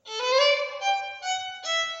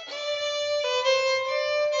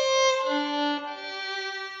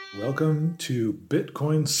Welcome to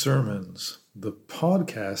Bitcoin Sermons, the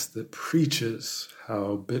podcast that preaches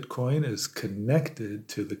how Bitcoin is connected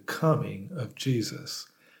to the coming of Jesus.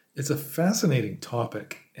 It's a fascinating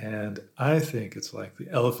topic, and I think it's like the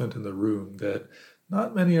elephant in the room that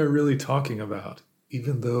not many are really talking about,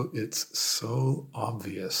 even though it's so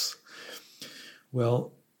obvious.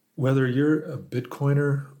 Well, whether you're a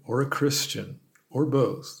Bitcoiner or a Christian, or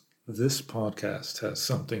both, this podcast has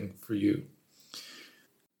something for you.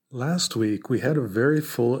 Last week, we had a very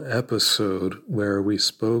full episode where we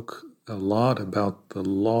spoke a lot about the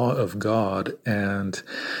law of God and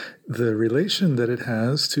the relation that it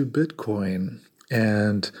has to Bitcoin.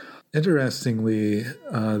 And interestingly,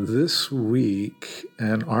 this week,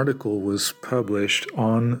 an article was published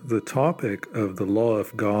on the topic of the law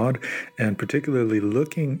of God, and particularly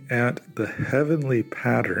looking at the heavenly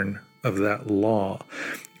pattern of that law.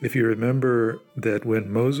 If you remember that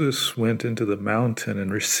when Moses went into the mountain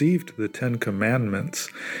and received the Ten Commandments,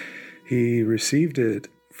 he received it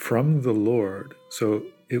from the Lord. So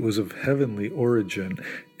it was of heavenly origin.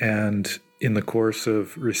 And in the course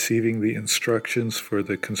of receiving the instructions for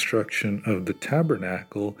the construction of the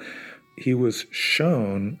tabernacle, he was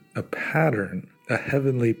shown a pattern, a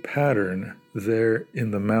heavenly pattern there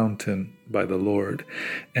in the mountain by the Lord.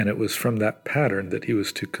 And it was from that pattern that he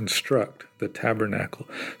was to construct the tabernacle.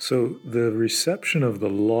 So the reception of the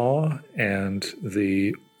law and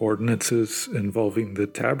the ordinances involving the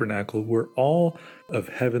tabernacle were all of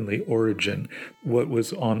heavenly origin. What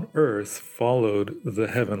was on earth followed the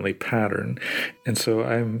heavenly pattern. And so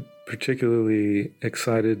I'm particularly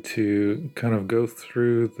excited to kind of go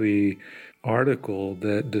through the article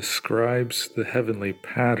that describes the heavenly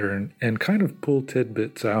pattern and kind of pull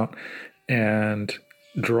tidbits out and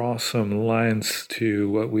draw some lines to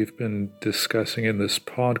what we've been discussing in this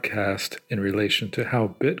podcast in relation to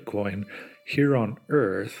how Bitcoin here on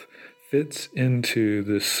earth fits into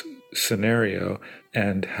this scenario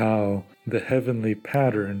and how the heavenly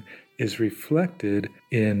pattern is reflected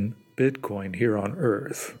in Bitcoin here on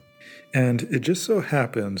earth. And it just so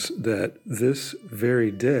happens that this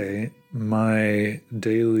very day, my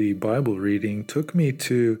daily Bible reading took me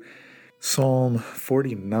to Psalm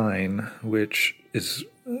 49, which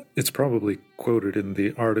it's probably quoted in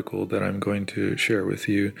the article that I'm going to share with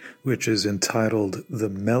you, which is entitled The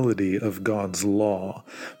Melody of God's Law.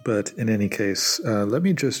 But in any case, let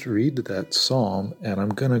me just read that psalm, and I'm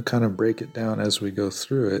going to kind of break it down as we go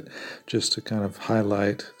through it, just to kind of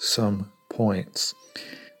highlight some points.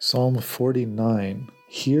 Psalm 49,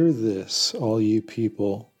 Hear this, all ye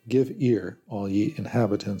people, give ear, all ye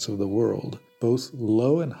inhabitants of the world, both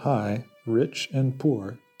low and high, rich and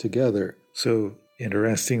poor, together. So,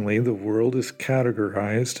 interestingly, the world is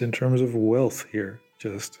categorized in terms of wealth here.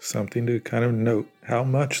 Just something to kind of note how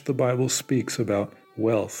much the Bible speaks about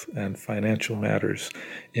wealth and financial matters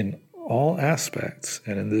in all aspects.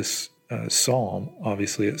 And in this psalm,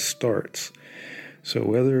 obviously it starts. So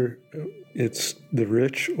whether it's the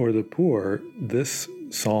rich or the poor, this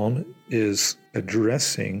psalm is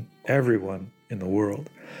addressing everyone in the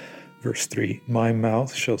world. Verse 3, My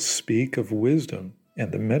mouth shall speak of wisdom,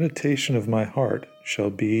 and the meditation of my heart shall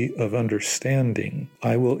be of understanding.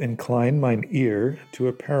 I will incline mine ear to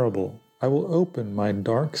a parable. I will open my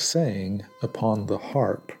dark saying upon the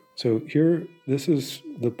harp. So here, this is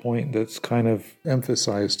the point that's kind of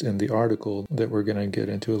emphasized in the article that we're going to get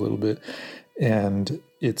into a little bit. And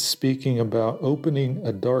it's speaking about opening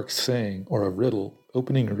a dark saying or a riddle,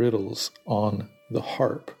 opening riddles on the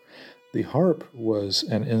harp. The harp was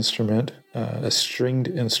an instrument, a stringed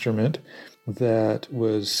instrument that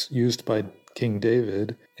was used by King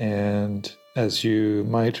David. And as you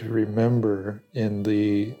might remember in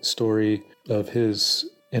the story of his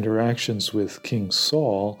interactions with King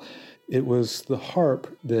Saul, it was the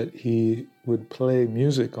harp that he would play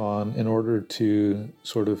music on in order to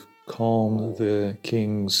sort of calm the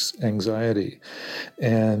king's anxiety.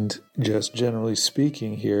 And just generally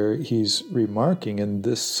speaking here, he's remarking in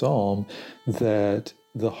this psalm that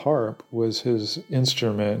the harp was his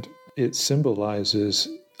instrument. It symbolizes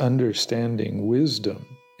understanding, wisdom.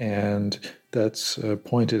 And that's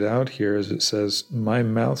pointed out here as it says, My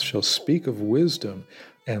mouth shall speak of wisdom,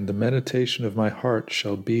 and the meditation of my heart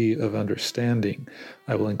shall be of understanding.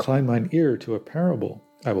 I will incline mine ear to a parable.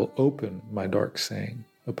 I will open my dark saying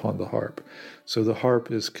upon the harp. So the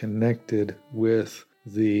harp is connected with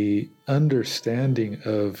the understanding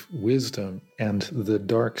of wisdom and the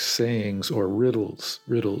dark sayings or riddles,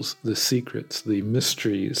 the secrets, the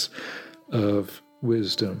mysteries of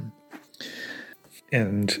wisdom.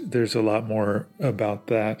 And there's a lot more about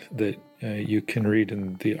that you can read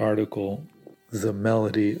in the article, The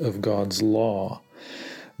Melody of God's Law.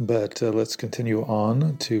 But let's continue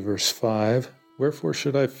on to verse 5. Wherefore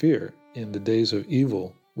should I fear in the days of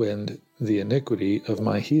evil, when the iniquity of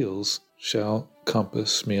my heels shall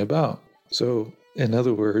compass me about? So, in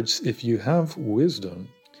other words, if you have wisdom,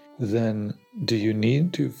 then do you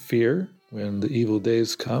need to fear when the evil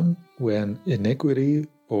days come, when iniquity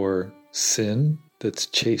or sin that's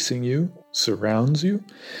chasing you surrounds you?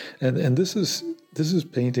 And this is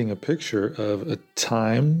painting a picture of a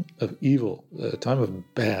time of evil, a time of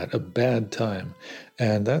a bad time.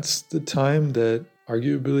 And that's the time that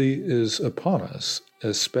arguably is upon us,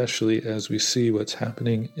 especially as we see what's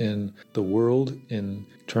happening in the world in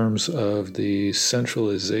terms of the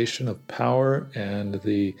centralization of power and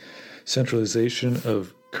the centralization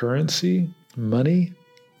of currency, money.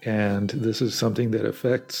 And this is something that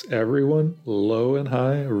affects everyone, low and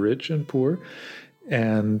high, rich and poor,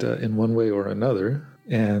 and in one way or another.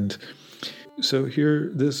 And so here,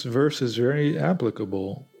 this verse is very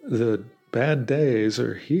applicable. The bad days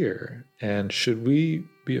are here, and should we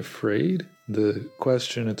be afraid? The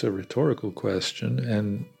question, it's a rhetorical question,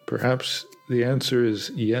 and perhaps the answer is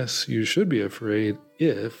yes, you should be afraid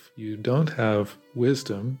if you don't have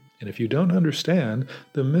wisdom and if you don't understand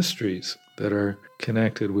the mysteries that are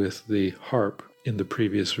connected with the harp in the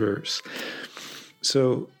previous verse.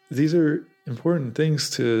 So these are important things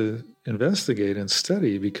to investigate and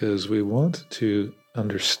study because we want to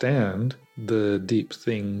understand the deep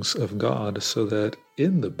things of God so that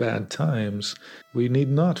in the bad times we need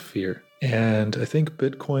not fear. And I think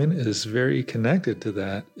Bitcoin is very connected to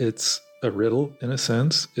that. It's a riddle in a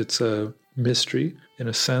sense, it's a mystery in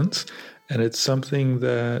a sense, and it's something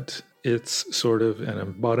that it's sort of an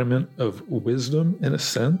embodiment of wisdom in a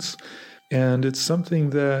sense. And it's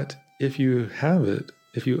something that if you have it,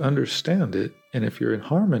 if you understand it, and if you're in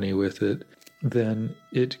harmony with it, then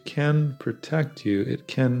it can protect you. It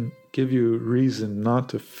can give you reason not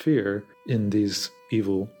to fear in these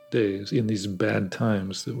evil days, in these bad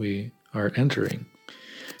times that we are entering.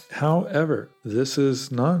 However, this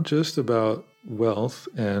is not just about wealth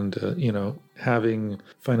and, having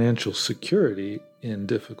financial security in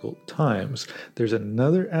difficult times. There's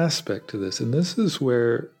another aspect to this, and this is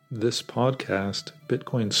where this podcast,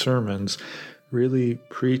 Bitcoin Sermons, really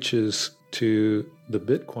preaches to the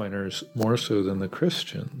Bitcoiners more so than the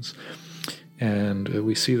Christians. And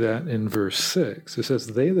we see that in verse 6. It says,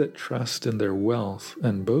 "They that trust in their wealth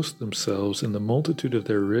and boast themselves in the multitude of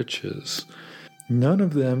their riches, none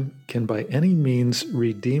of them can by any means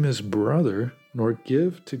redeem his brother, nor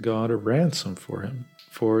give to God a ransom for him.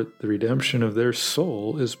 For the redemption of their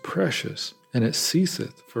soul is precious, and it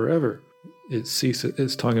ceaseth forever."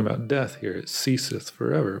 It's talking about death here. It ceaseth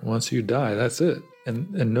forever. Once you die, that's it.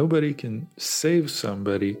 And nobody can save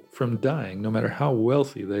somebody from dying, no matter how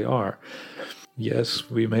wealthy they are. Yes,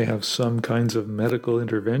 we may have some kinds of medical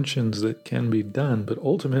interventions that can be done, but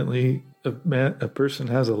ultimately a person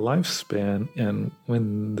has a lifespan, and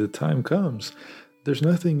when the time comes, there's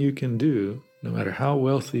nothing you can do, no matter how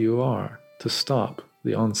wealthy you are, to stop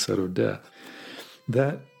the onset of death.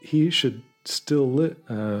 That he should still live,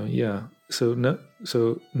 So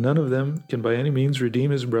none of them can by any means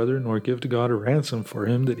redeem his brother, nor give to God a ransom for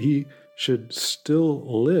him, that he should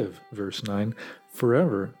still live, verse 9,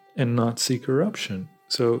 forever, and not see corruption.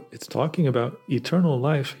 So it's talking about eternal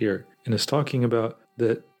life here, and it's talking about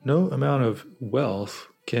that no amount of wealth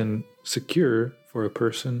can secure for a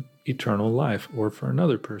person eternal life, or for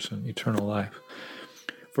another person eternal life.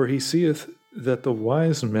 "For he seeth that the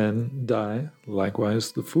wise men die,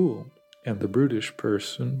 likewise the fool, and the brutish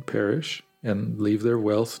person perish, and leave their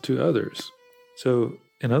wealth to others." So,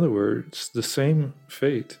 in other words, the same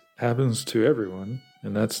fate happens to everyone,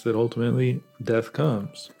 and that's that ultimately death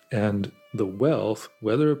comes. And the wealth,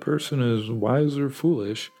 whether a person is wise or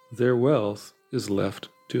foolish, their wealth is left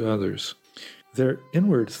to others. Their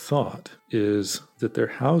inward thought is that their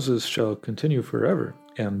houses shall continue forever,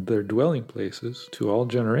 and their dwelling places to all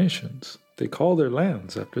generations. They call their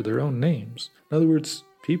lands after their own names. In other words,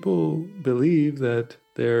 people believe that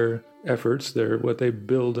their efforts, what they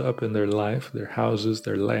build up in their life, their houses,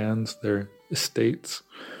 their lands, their estates,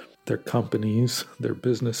 their companies, their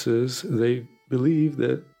businesses, they believe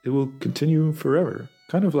that it will continue forever.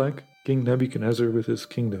 Kind of like King Nebuchadnezzar with his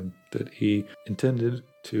kingdom that he intended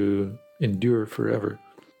to endure forever.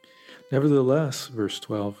 "Nevertheless," verse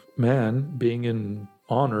 12, "man, being in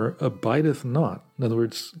honor, abideth not." In other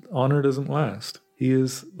words, honor doesn't last. He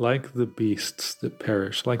is like the beasts that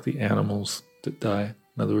perish, like the animals that die.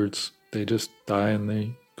 In other words, they just die and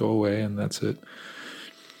they go away, and that's it.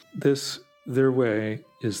 "This, their way,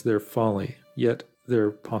 is their folly, yet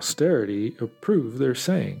their posterity approve their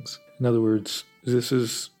sayings." In other words, this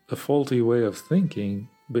is a faulty way of thinking,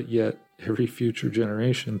 but yet every future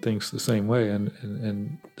generation thinks the same way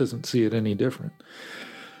and doesn't see it any different.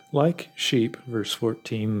 Like sheep, verse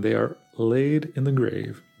 14, they are laid in the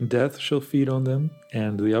grave. Death shall feed on them,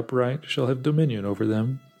 and the upright shall have dominion over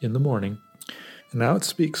them in the morning. And now it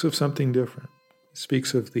speaks of something different. It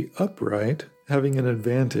speaks of the upright having an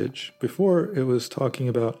advantage. Before, it was talking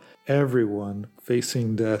about everyone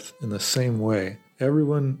facing death in the same way,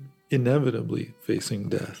 everyone inevitably facing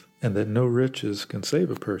death, and that no riches can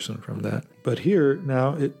save a person from that. But here,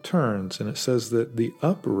 now it turns, and it says that the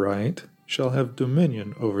upright shall have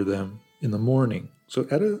dominion over them in the morning. So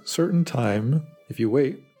at a certain time, if you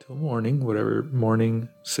wait till morning, whatever morning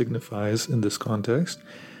signifies in this context,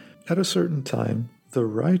 at a certain time, the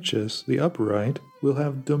righteous, the upright, will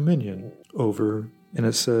have dominion over, and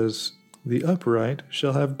it says, the upright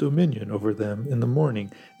shall have dominion over them in the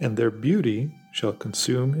morning, and their beauty shall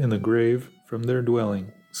consume in the grave from their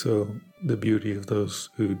dwelling. So the beauty of those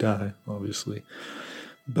who die, obviously.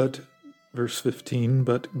 But verse 15,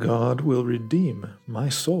 but God will redeem my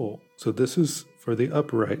soul. So this is for the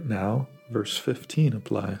upright now. Verse 15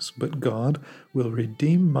 applies. But God will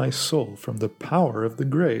redeem my soul from the power of the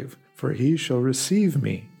grave, for he shall receive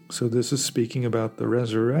me. So this is speaking about the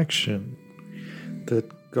resurrection,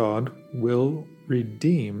 that God will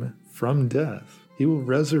redeem from death. He will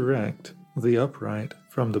resurrect the upright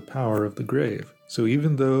from the power of the grave. So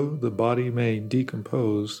even though the body may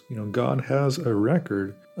decompose, God has a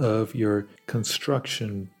record of your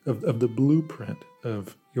construction, of the blueprint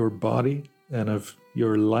of your body and of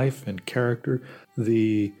your life and character,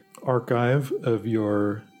 the archive of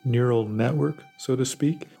your neural network, so to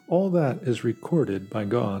speak. All that is recorded by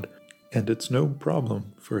God, and it's no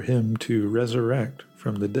problem for him to resurrect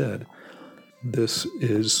from the dead. This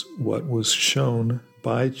is what was shown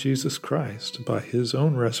by Jesus Christ, by his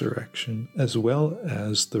own resurrection, as well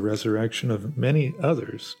as the resurrection of many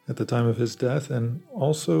others at the time of his death, and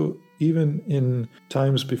also even in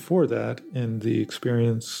times before that, in the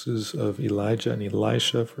experiences of Elijah and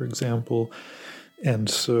Elisha, for example. And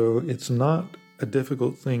so it's not a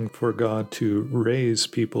difficult thing for God to raise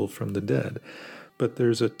people from the dead, but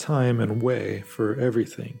there's a time and way for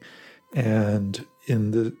everything. And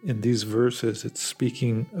in these verses, it's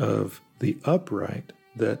speaking of the upright,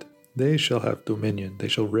 that they shall have dominion, they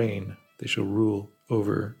shall reign, they shall rule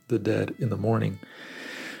over the dead in the morning.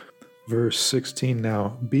 Verse 16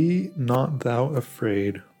 now, be not thou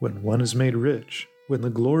afraid when one is made rich, when the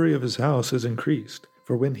glory of his house is increased.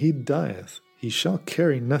 For when he dieth, he shall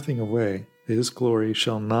carry nothing away, his glory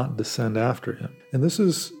shall not descend after him. And this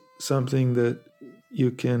is something that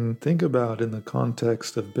you can think about in the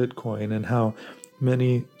context of Bitcoin and how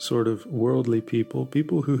many sort of worldly people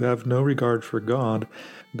who have no regard for God,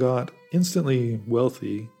 got instantly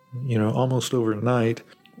wealthy, almost overnight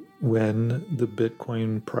when the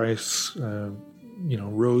Bitcoin price,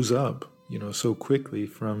 rose up, so quickly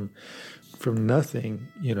from nothing,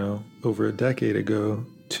 over a decade ago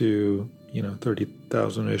to,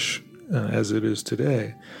 30,000-ish as it is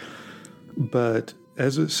today. But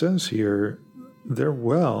as it says here, their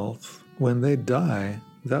wealth, when they die,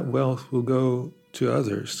 that wealth will go to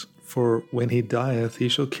others. For when he dieth, he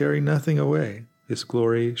shall carry nothing away. His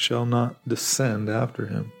glory shall not descend after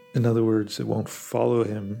him. In other words, it won't follow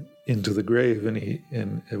him into the grave, and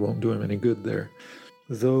it won't do him any good there.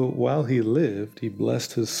 Though while he lived, he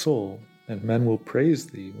blessed his soul, and men will praise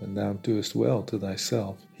thee when thou doest well to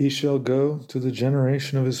thyself. He shall go to the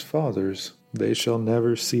generation of his fathers. They shall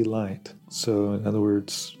never see light. So, in other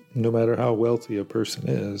words, no matter how wealthy a person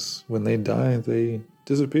is, when they die, they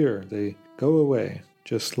disappear. They go away,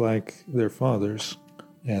 just like their fathers,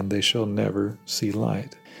 and they shall never see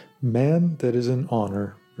light. Man that is in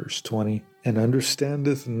honor, verse 20, and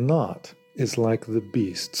understandeth not, is like the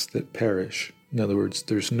beasts that perish. In other words,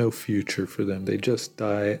 there's no future for them. They just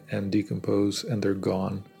die and decompose, and they're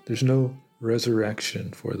gone. There's no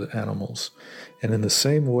resurrection for the animals. And in the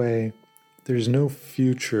same way, there's no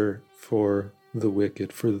future for the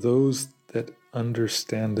wicked, for those that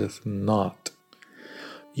understandeth not.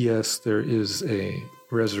 Yes, there is a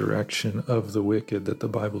resurrection of the wicked that the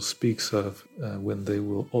Bible speaks of when they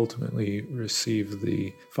will ultimately receive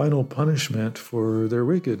the final punishment for their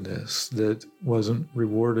wickedness that wasn't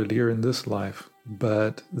rewarded here in this life.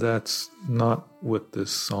 But that's not what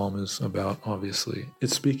this psalm is about, obviously.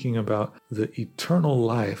 It's speaking about the eternal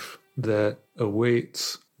life that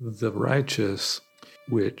awaits the righteous,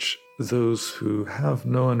 which those who have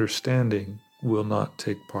no understanding will not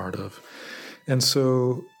take part of. And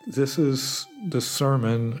so this is the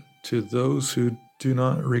sermon to those who do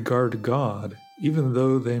not regard God even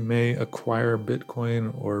though they may acquire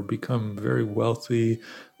Bitcoin or become very wealthy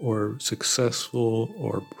or successful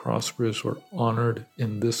or prosperous or honored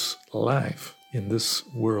in this life, in this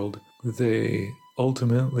world, they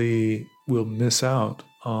ultimately will miss out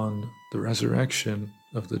on the resurrection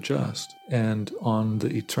of the just and on the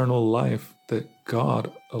eternal life that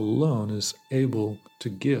God alone is able to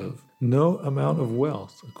give. No amount of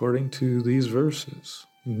wealth, according to these verses,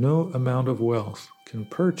 no amount of wealth can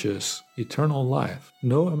purchase eternal life.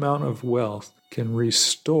 No amount of wealth can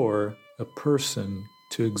restore a person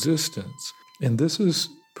to existence. And this is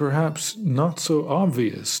perhaps not so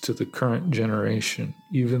obvious to the current generation,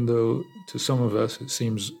 even though to some of us it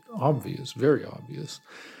seems obvious, very obvious.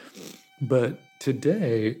 But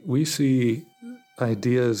today we see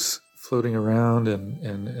ideas floating around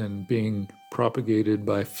and being propagated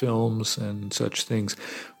by films and such things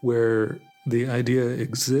where the idea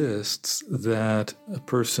exists that a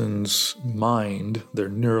person's mind, their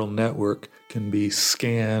neural network, can be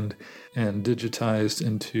scanned and digitized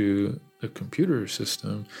into a computer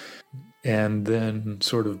system and then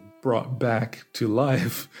sort of brought back to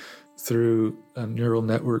life through a neural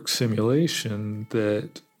network simulation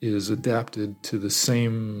that is adapted to the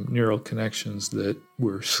same neural connections that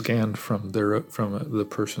were scanned from the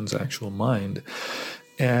person's actual mind.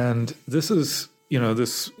 And this is, in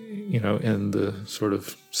the sort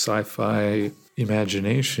of sci-fi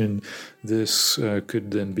imagination, this could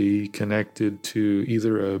then be connected to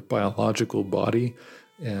either a biological body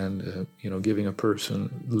and, giving a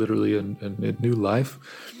person literally a new life,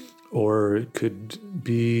 or it could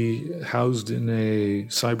be housed in a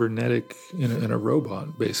cybernetic, in a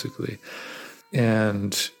robot, basically,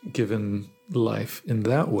 and given life in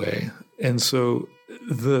that way. And so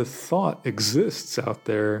the thought exists out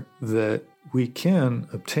there that we can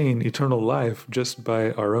obtain eternal life just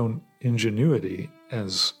by our own ingenuity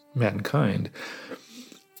as mankind.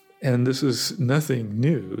 And this is nothing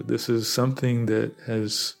new. This is something that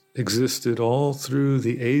has existed all through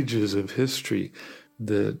the ages of history,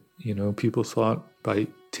 that, people thought by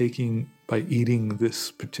eating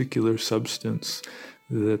this particular substance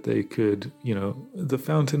that they could, the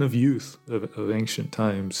fountain of youth of ancient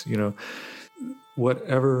times,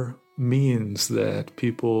 whatever means that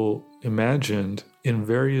people imagined in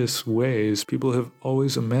various ways, people have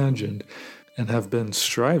always imagined and have been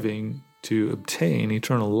striving to obtain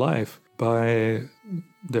eternal life by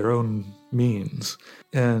their own means,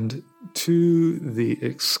 and to the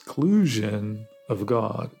exclusion of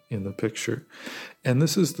God in the picture. And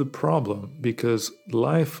this is the problem, because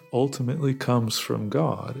life ultimately comes from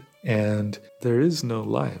God, and there is no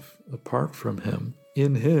life apart from Him.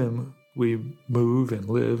 In Him, we move and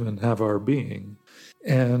live and have our being.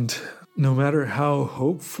 And no matter how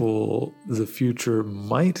hopeful the future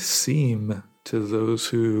might seem to those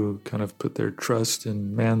who kind of put their trust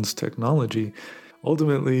in man's technology,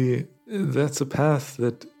 ultimately, that's a path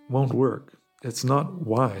that won't work. It's not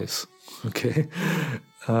wise, okay?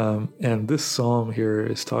 And this psalm here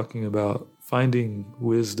is talking about finding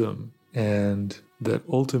wisdom, and that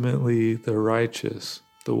ultimately the righteous,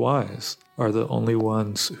 the wise, are the only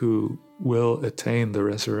ones who will attain the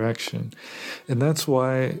resurrection. And that's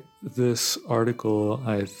why this article,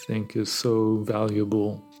 I think, is so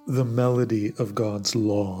valuable. The melody of God's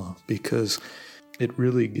law, because it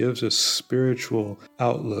really gives a spiritual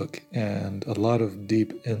outlook and a lot of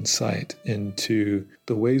deep insight into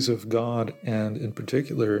the ways of God, and in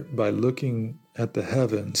particular by looking at the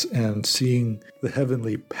heavens and seeing the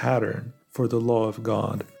heavenly pattern for the law of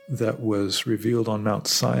God that was revealed on Mount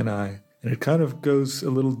Sinai. And it kind of goes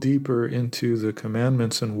a little deeper into the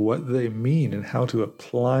commandments and what they mean and how to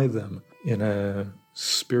apply them in a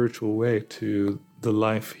spiritual way to the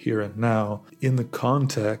life here and now in the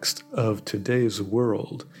context of today's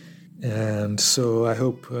world. And so I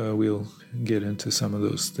hope we'll get into some of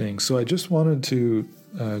those things. So I just wanted to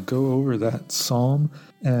go over that psalm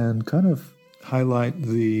and kind of highlight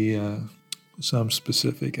the some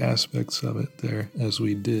specific aspects of it there as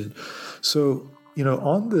we did. So,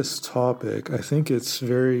 on this topic, I think it's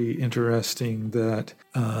very interesting that,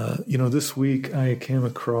 this week I came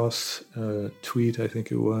across a tweet, I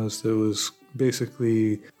think it was, that was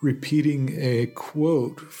basically repeating a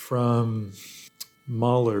quote from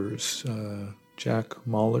Mahler's, Jack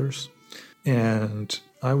Mahler's. And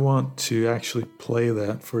I want to actually play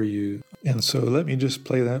that for you. And so let me just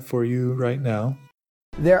play that for you right now.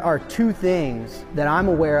 There are two things that I'm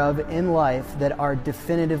aware of in life that are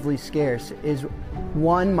definitively scarce. Is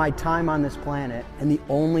one, my time on this planet, and the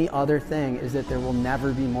only other thing is that there will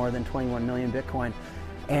never be more than 21 million Bitcoin.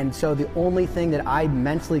 And so the only thing that I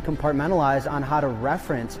mentally compartmentalize on how to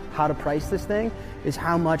reference, how to price this thing, is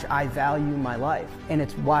how much I value my life. And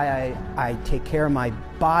it's why I take care of my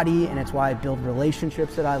body, and it's why I build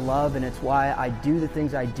relationships that I love, and it's why I do the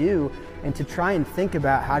things I do, and to try and think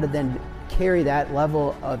about how to then carry that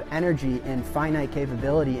level of energy and finite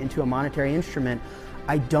capability into a monetary instrument.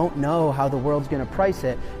 I don't know how the world's going to price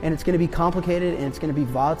it, and it's going to be complicated, and it's going to be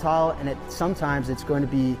volatile, and sometimes it's going to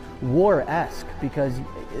be war-esque because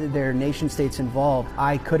there are nation states involved.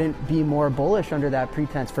 I couldn't be more bullish under that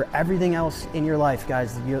pretense. For everything else in your life,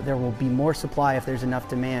 guys, there will be more supply if there's enough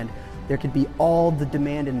demand. There could be all the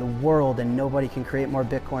demand in the world, and nobody can create more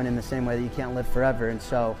Bitcoin in the same way that you can't live forever. And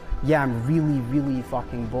so, yeah, I'm really, really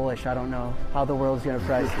fucking bullish. I don't know how the world's going to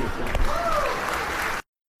price these things.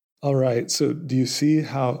 All right, so do you see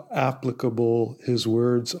how applicable his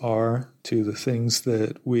words are to the things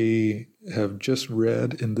that we have just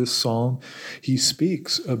read in this psalm? He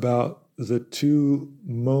speaks about the two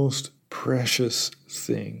most precious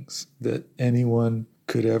things that anyone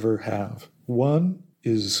could ever have. One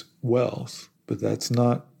is wealth, but that's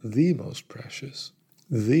not the most precious.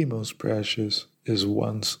 The most precious is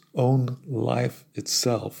one's own life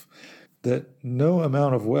itself, that no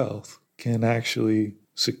amount of wealth can actually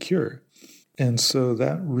secure. And so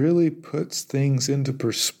that really puts things into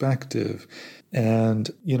perspective.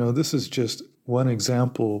 And, this is just one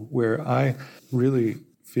example where I really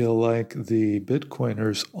feel like the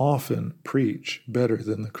Bitcoiners often preach better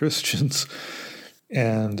than the Christians.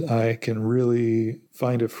 And I can really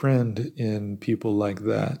find a friend in people like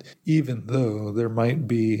that, even though there might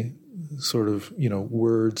be sort of,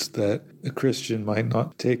 words that a Christian might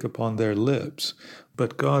not take upon their lips.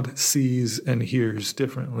 But God sees and hears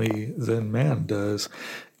differently than man does.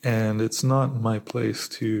 And it's not my place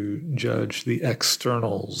to judge the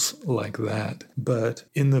externals like that. But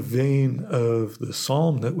in the vein of the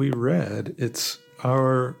psalm that we read, it's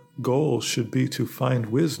our goal should be to find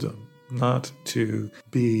wisdom, not to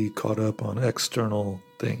be caught up on external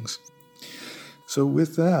things. So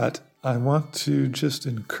with that, I want to just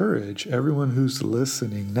encourage everyone who's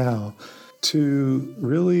listening now to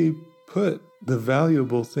really put the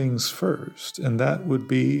valuable things first, and that would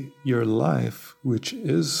be your life, which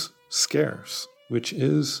is scarce, which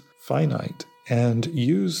is finite, and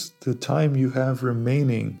use the time you have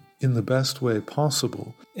remaining in the best way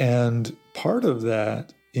possible. And part of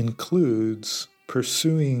that includes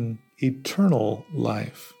pursuing eternal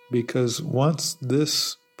life, because once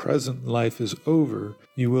this present life is over,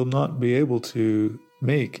 you will not be able to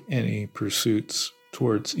make any pursuits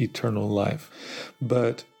towards eternal life.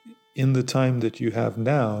 But in the time that you have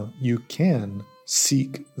now, you can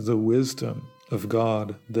seek the wisdom of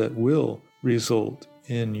God that will result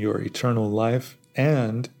in your eternal life,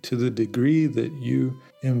 and to the degree that you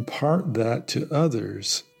impart that to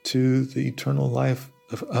others, to the eternal life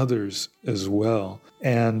of others as well.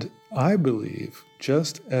 And I believe,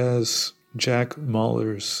 just as Jack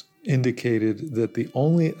Mallers indicated, that the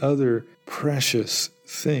only other precious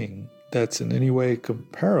thing that's in any way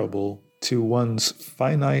comparable to one's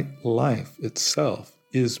finite life itself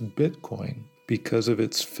is Bitcoin because of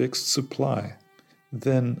its fixed supply,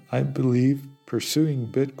 then I believe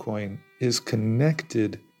pursuing Bitcoin is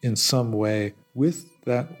connected in some way with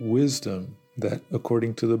that wisdom that,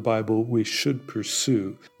 according to the Bible, we should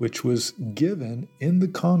pursue, which was given in the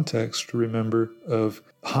context, remember, of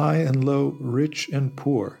high and low, rich and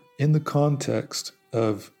poor, in the context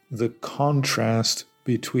of the contrast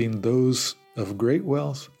between those of great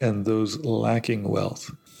wealth and those lacking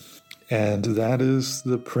wealth. And that is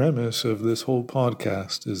the premise of this whole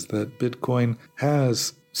podcast, is that Bitcoin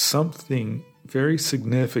has something very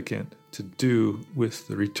significant to do with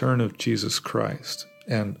the return of Jesus Christ,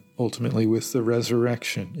 and ultimately with the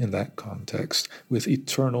resurrection in that context, with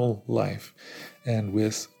eternal life, and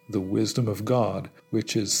with the wisdom of God,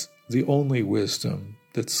 which is the only wisdom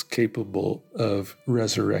that's capable of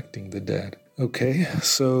resurrecting the dead. Okay,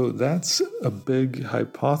 so that's a big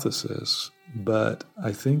hypothesis, but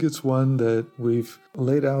I think it's one that we've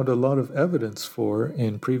laid out a lot of evidence for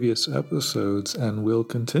in previous episodes and will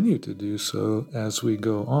continue to do so as we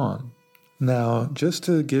go on. Now, just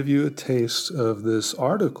to give you a taste of this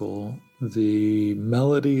article, The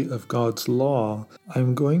Melody of God's Law,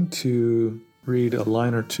 I'm going to read a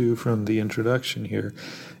line or two from the introduction here.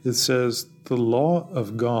 It says, "The law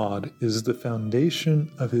of God is the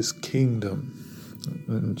foundation of his kingdom."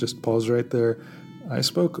 And just pause right there. I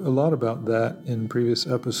spoke a lot about that in previous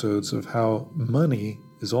episodes of how money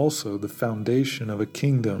is also the foundation of a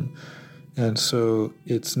kingdom. And so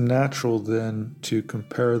it's natural then to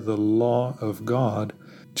compare the law of God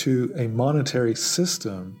to a monetary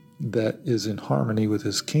system that is in harmony with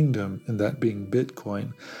his kingdom, and that being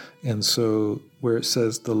Bitcoin. And so where it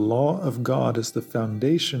says the law of God is the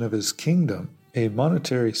foundation of his kingdom, a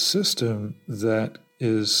monetary system that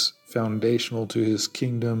is foundational to his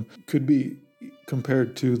kingdom could be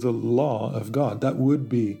compared to the law of God. That would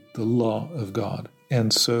be the law of God.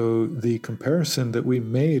 And so the comparison that we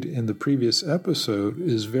made in the previous episode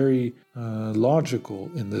is very logical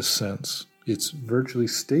in this sense. It's virtually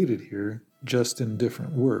stated here, just in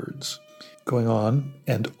different words. Going on,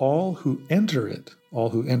 and all who enter it, all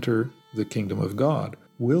who enter the kingdom of God,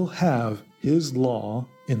 will have his law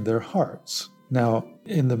in their hearts. Now,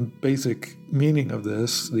 in the basic meaning of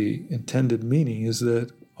this, the intended meaning is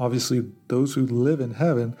that obviously those who live in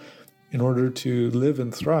heaven, in order to live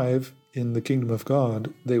and thrive in the kingdom of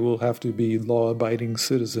God, they will have to be law-abiding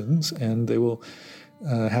citizens, and they will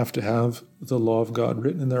have to have the law of God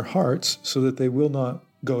written in their hearts so that they will not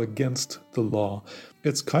go against the law.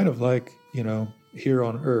 It's kind of like, here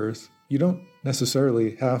on earth, you don't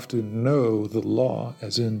necessarily have to know the law,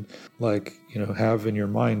 as in, have in your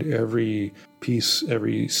mind every piece,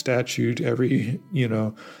 every statute, every,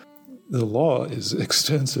 the law is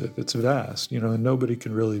extensive, it's vast, and nobody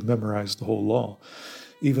can really memorize the whole law.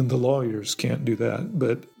 Even the lawyers can't do that.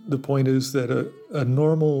 But the point is that a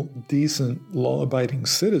normal, decent, law-abiding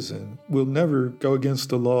citizen will never go against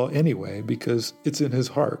the law anyway because it's in his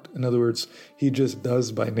heart. In other words, he just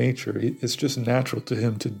does by nature. It's just natural to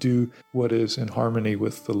him to do what is in harmony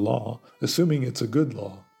with the law, assuming it's a good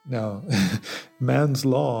law. Now, man's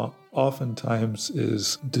law oftentimes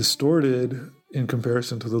is distorted in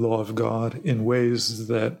comparison to the law of God in ways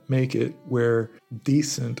that make it where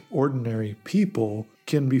decent, ordinary people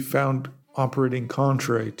can be found operating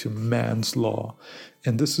contrary to man's law.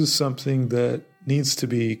 And this is something that needs to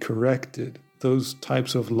be corrected. Those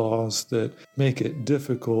types of laws that make it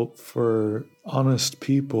difficult for honest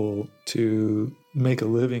people to make a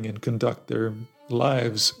living and conduct their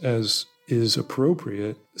lives as is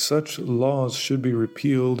appropriate, such laws should be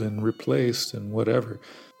repealed and replaced and whatever.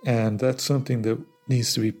 And that's something that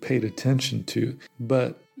needs to be paid attention to.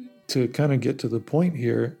 But to kind of get to the point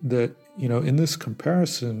here that, in this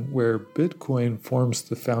comparison where Bitcoin forms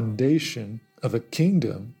the foundation of a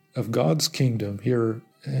kingdom, of God's kingdom here,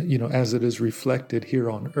 as it is reflected here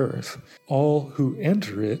on earth, all who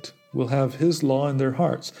enter it will have his law in their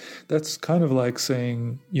hearts. That's kind of like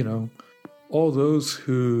saying, all those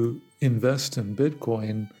who invest in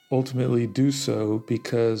Bitcoin ultimately do so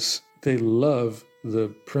because they love the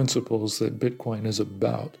principles that Bitcoin is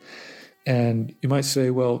about. And you might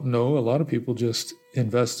say, well, no, a lot of people just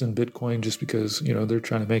invest in Bitcoin just because, they're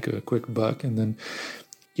trying to make a quick buck. And then,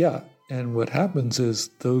 and what happens is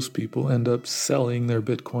those people end up selling their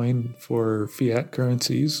Bitcoin for fiat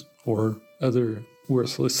currencies or other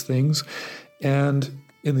worthless things. And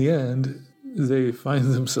in the end, they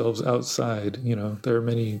find themselves outside. There are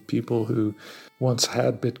many people who once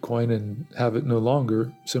had Bitcoin and have it no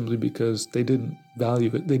longer simply because they didn't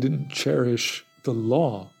value it. They didn't cherish the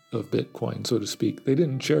law of Bitcoin, so to speak. They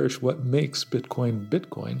didn't cherish what makes Bitcoin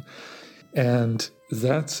Bitcoin. And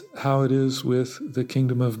that's how it is with the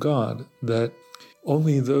kingdom of God, that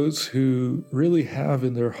only those who really have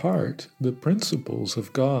in their heart the principles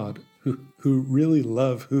of God, who really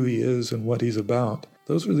love who he is and what he's about,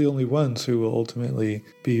 those are the only ones who will ultimately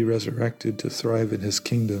be resurrected to thrive in his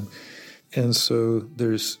kingdom. And so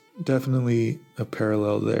there's definitely a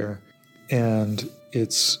parallel there. And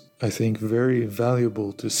it's, I think, very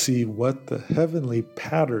valuable to see what the heavenly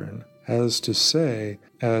pattern has to say,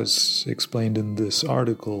 as explained in this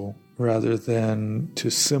article, rather than to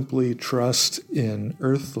simply trust in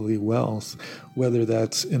earthly wealth, whether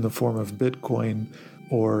that's in the form of Bitcoin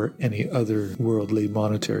or any other worldly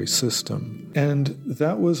monetary system. And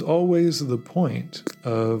that was always the point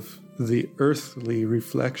of the earthly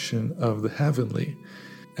reflection of the heavenly.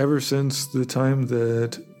 Ever since the time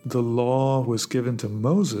that the law was given to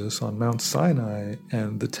Moses on Mount Sinai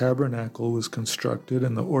and the tabernacle was constructed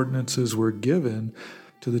and the ordinances were given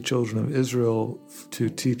to the children of Israel to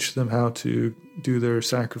teach them how to do their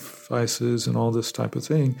sacrifices and all this type of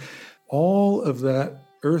thing, all of that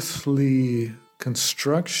earthly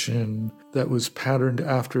construction that was patterned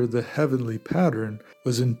after the heavenly pattern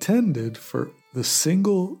was intended for the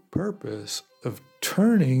single purpose of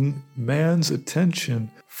turning man's attention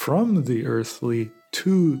from the earthly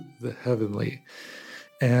to the heavenly.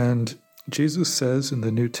 And Jesus says in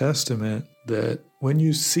the New Testament that when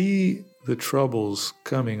you see the troubles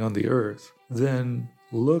coming on the earth, then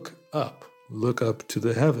look up to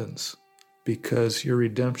the heavens, because your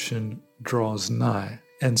redemption draws nigh.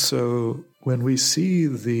 And so when we see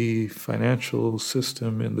the financial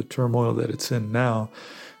system in the turmoil that it's in now,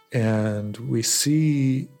 And we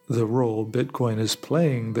see the role Bitcoin is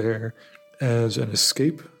playing there as an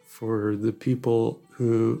escape for the people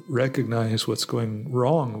who recognize what's going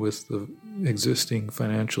wrong with the existing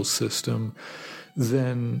financial system.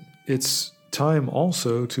 Then it's time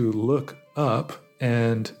also to look up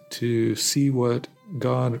and to see what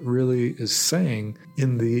God really is saying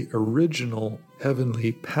in the original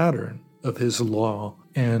heavenly pattern of his law,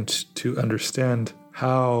 and to understand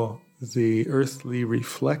how the earthly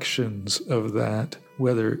reflections of that,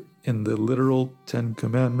 whether in the literal 10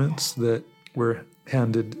 Commandments that were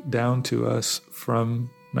handed down to us from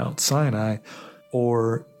Mount Sinai,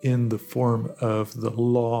 or in the form of the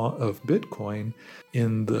law of Bitcoin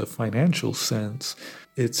in the financial sense,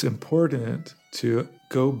 it's important to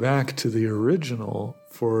go back to the original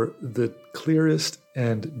for the clearest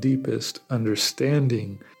and deepest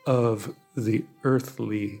understanding of the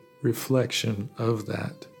earthly reflection of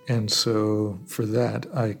that. And so for that,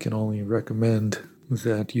 I can only recommend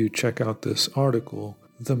that you check out this article,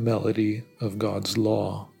 The Melody of God's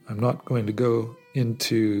Law. I'm not going to go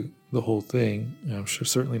into the whole thing. I'm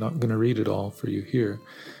certainly not going to read it all for you here.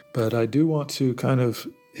 But I do want to kind of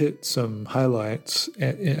hit some highlights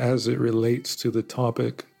as it relates to the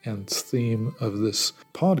topic and theme of this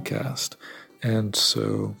podcast. And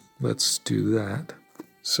so let's do that.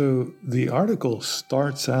 So the article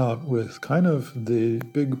starts out with kind of the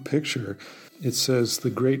big picture. It says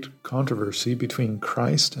the great controversy between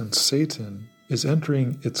Christ and Satan is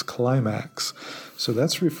entering its climax. So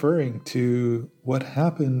that's referring to what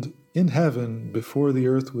happened in heaven before the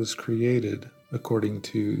earth was created, according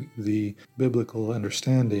to the biblical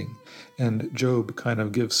understanding. And Job kind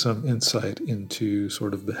of gives some insight into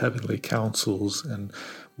sort of the heavenly councils and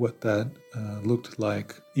what that looked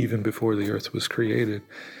like even before the earth was created.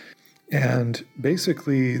 And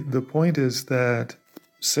basically the point is that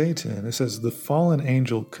Satan, it says, the fallen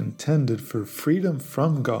angel contended for freedom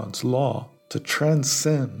from God's law to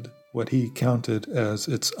transcend what he counted as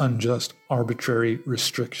its unjust, arbitrary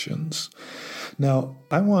restrictions. Now,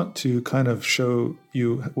 I want to kind of show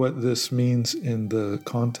you what this means in the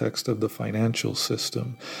context of the financial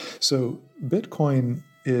system. So Bitcoin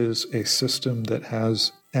is a system that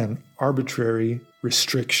has an arbitrary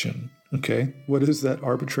restriction. Okay, what is that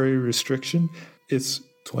arbitrary restriction? It's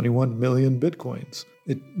 21 million Bitcoins.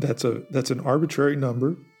 That's an arbitrary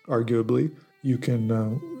number, arguably. You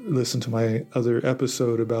can listen to my other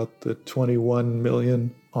episode about the 21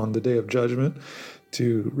 million on the Day of Judgment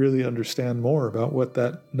to really understand more about what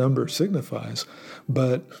that number signifies.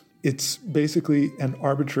 But it's basically an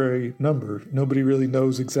arbitrary number. Nobody really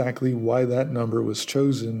knows exactly why that number was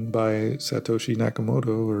chosen by Satoshi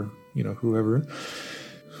Nakamoto or, whoever.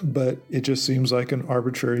 But it just seems like an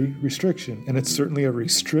arbitrary restriction. And it's certainly a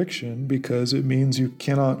restriction because it means you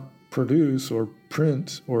cannot produce or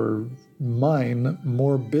print or mine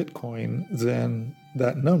more Bitcoin than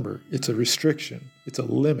that number. It's a restriction. It's a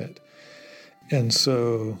limit. And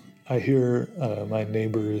so I hear my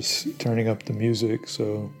neighbor is turning up the music,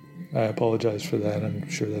 so I apologize for that. I'm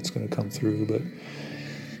sure that's going to come through. But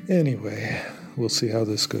anyway, we'll see how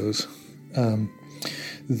this goes.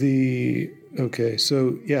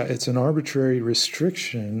 It's an arbitrary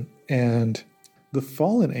restriction, and the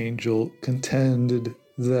fallen angel contended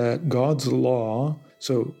that God's law,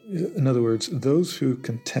 so in other words, those who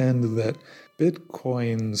contend that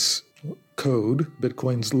Bitcoin's code,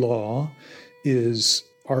 Bitcoin's law, is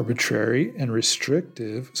arbitrary and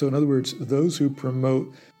restrictive. So in other words, those who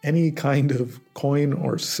promote any kind of coin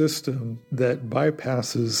or system that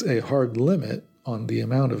bypasses a hard limit on the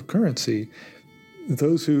amount of currency,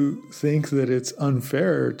 those who think that it's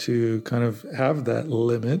unfair to kind of have that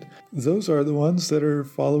limit, those are the ones that are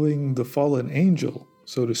following the fallen angel,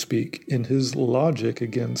 so to speak, in his logic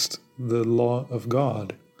against the law of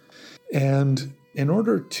God. And in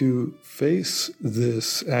order to face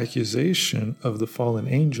this accusation of the fallen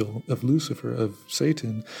angel, of Lucifer, of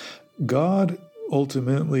Satan, God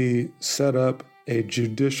ultimately set up a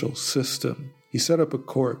judicial system. He set up a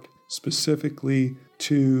court specifically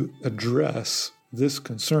to address this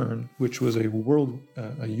concern, which was a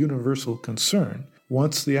universal concern.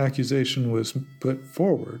 Once the accusation was put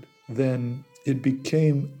forward, then it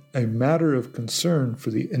became a matter of concern for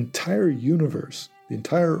the entire universe, the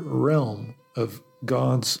entire realm of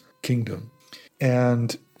God's kingdom.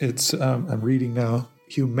 And it's, I'm reading now,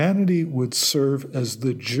 humanity would serve as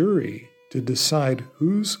the jury to decide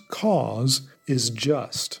whose cause is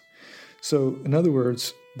just. So, in other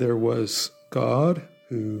words, there was God,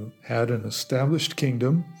 who had an established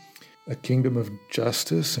kingdom, a kingdom of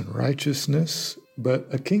justice and righteousness, but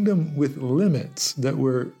a kingdom with limits that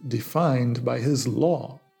were defined by his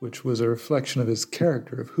law. which was a reflection of his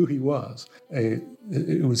character, of who he was.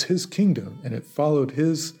 It was his kingdom, and it followed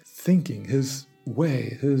his thinking, his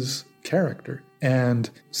way, his character. And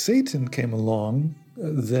Satan came along,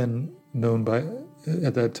 at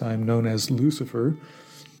that time known as Lucifer,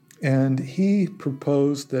 and he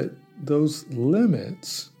proposed that those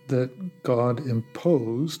limits that God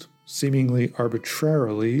imposed, seemingly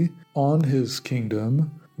arbitrarily, on his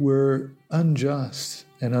kingdom were unjust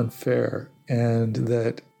and unfair, and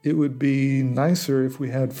that it would be nicer if we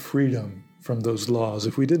had freedom from those laws,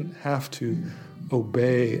 if we didn't have to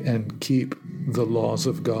obey and keep the laws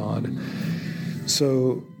of God.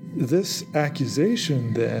 So this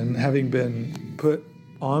accusation then, having been put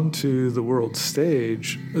onto the world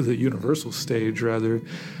stage, the universal stage rather,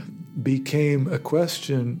 became a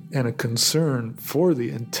question and a concern for the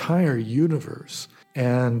entire universe.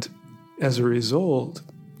 And as a result,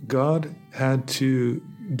 God had to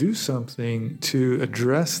do something to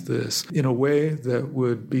address this in a way that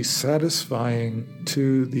would be satisfying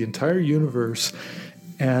to the entire universe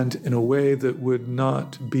and in a way that would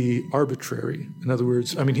not be arbitrary. In other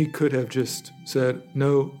words, he could have just said,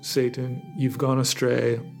 "No, Satan, you've gone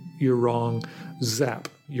astray, you're wrong, zap,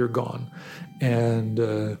 you're gone." And,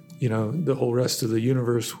 the whole rest of the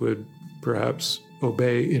universe would perhaps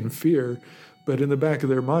obey in fear, but in the back of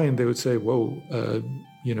their mind, they would say, "Whoa,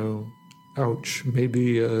 ouch,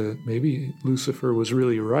 maybe Lucifer was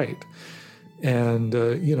really right." And,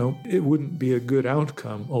 it wouldn't be a good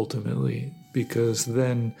outcome ultimately, because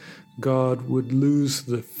then God would lose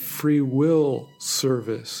the free will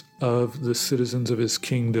service of the citizens of his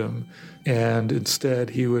kingdom, and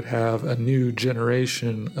instead he would have a new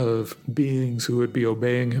generation of beings who would be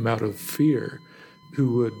obeying him out of fear,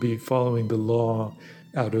 who would be following the law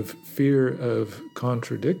out of fear of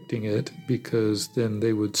contradicting it, because then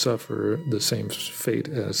they would suffer the same fate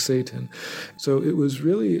as Satan. So it was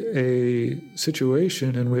really a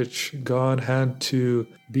situation in which God had to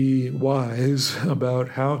be wise about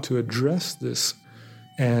how to address this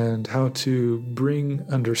and how to bring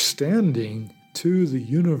understanding to the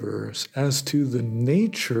universe as to the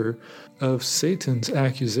nature of Satan's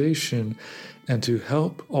accusation, and to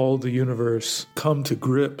help all the universe come to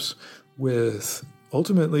grips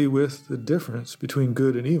ultimately with the difference between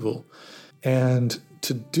good and evil. And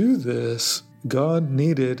to do this, God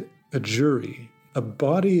needed a jury, a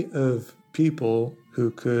body of people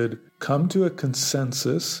who could come to a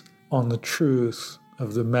consensus on the truth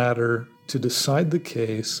of the matter to decide the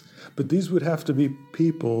case. But these would have to be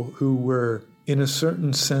people who were, in a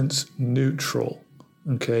certain sense, neutral.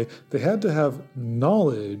 Okay? They had to have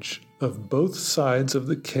knowledge of both sides of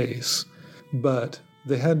the case, but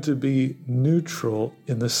they had to be neutral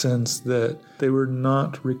in the sense that they were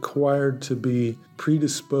not required to be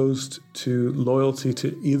predisposed to loyalty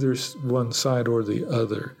to either one side or the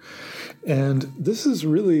other. And this is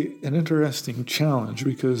really an interesting challenge,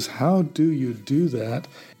 because how do you do that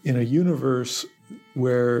in a universe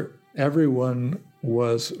where everyone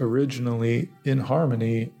was originally in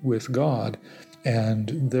harmony with God,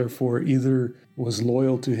 and therefore either was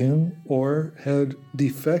loyal to him or had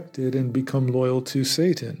defected and become loyal to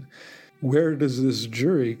Satan? Where does this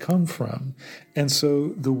jury come from? And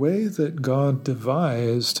so the way that God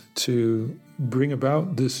devised to bring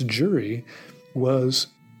about this jury was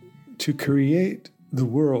to create the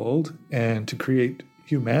world and to create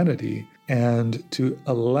humanity, and to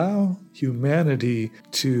allow humanity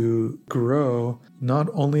to grow not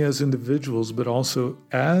only as individuals but also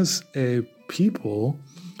as a people,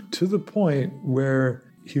 to the point where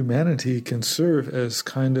humanity can serve as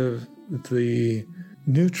kind of the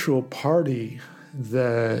neutral party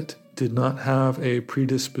that did not have a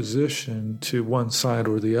predisposition to one side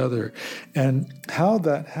or the other. And how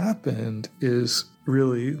that happened is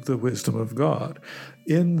really the wisdom of God.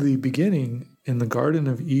 In the beginning, in the Garden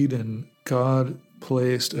of Eden, God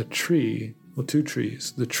placed a tree, well, two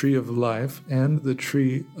trees, the tree of life and the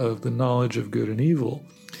tree of the knowledge of good and evil.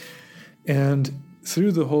 And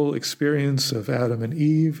through the whole experience of Adam and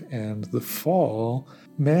Eve and the fall,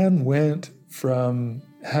 man went from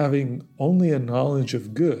having only a knowledge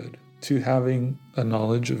of good to having a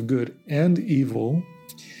knowledge of good and evil.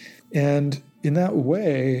 And in that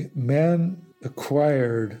way, mankind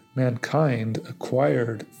acquired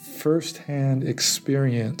firsthand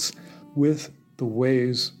experience with the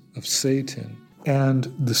ways of Satan.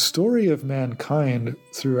 And the story of mankind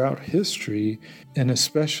throughout history, and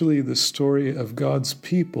especially the story of God's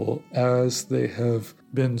people as they have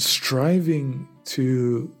been striving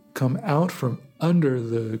to come out from under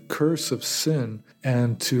the curse of sin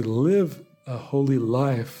and to live a holy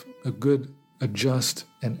life, a good, a just,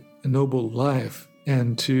 and a noble life,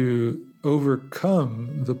 and to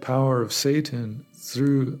overcome the power of Satan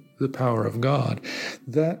through the power of God.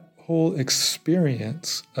 That whole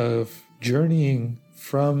experience of journeying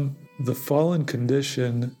from the fallen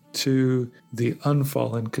condition to the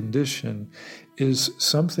unfallen condition is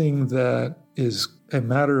something that is a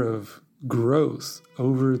matter of growth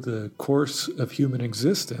over the course of human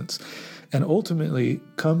existence, and ultimately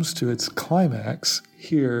comes to its climax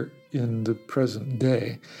here in the present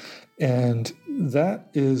day. And that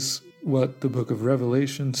is what the book of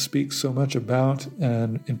Revelation speaks so much about,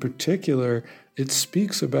 and in particular, it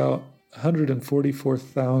speaks about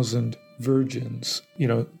 144,000 virgins. You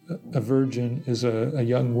know, a virgin is a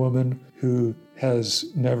young woman who has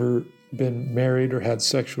never been married or had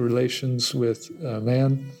sexual relations with a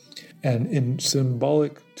man. And in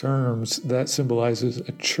symbolic terms, that symbolizes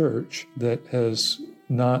a church that has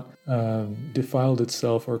not defiled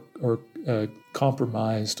itself or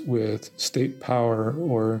compromised with state power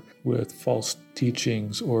or with false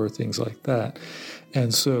teachings or things like that.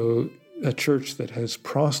 And so a church that has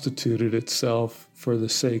prostituted itself for the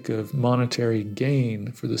sake of monetary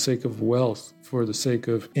gain, for the sake of wealth, for the sake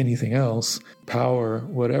of anything else, power,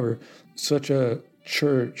 whatever, such a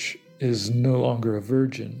church is no longer a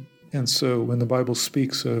virgin. And so when the Bible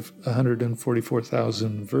speaks of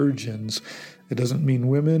 144,000 virgins, it doesn't mean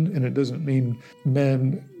women and it doesn't mean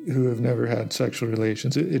men who have never had sexual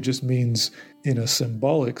relations. It just means in a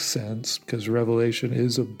symbolic sense, because Revelation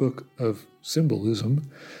is a book of symbolism,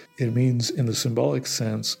 it means in the symbolic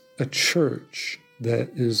sense a church that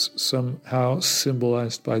is somehow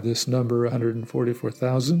symbolized by this number,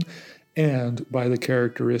 144,000, and by the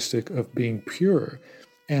characteristic of being pure.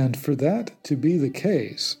 And for that to be the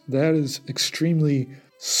case, that is extremely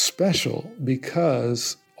special,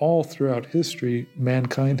 because all throughout history,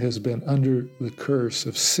 mankind has been under the curse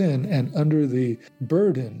of sin and under the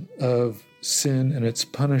burden of sin and its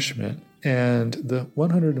punishment. And the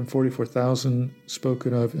 144,000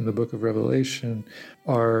 spoken of in the book of Revelation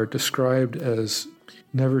are described as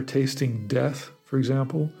never tasting death, for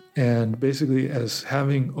example, and basically as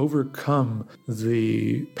having overcome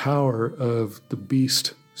the power of the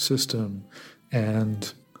beast system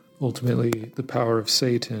and ultimately the power of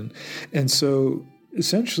Satan. And so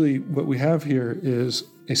essentially what we have here is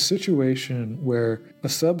a situation where a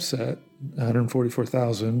subset,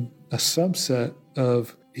 144,000, a subset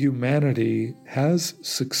of humanity has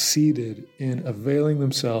succeeded in availing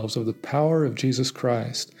themselves of the power of Jesus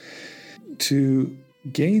Christ to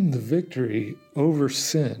gain the victory over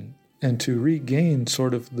sin and to regain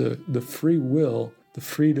sort of the free will, the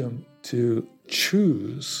freedom to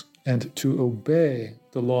choose and to obey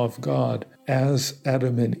the law of God as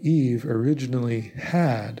Adam and Eve originally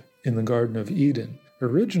had in the Garden of Eden.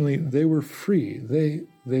 Originally, they were free.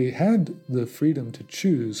 They had the freedom to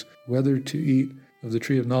choose whether to eat of the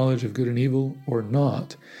tree of knowledge of good and evil or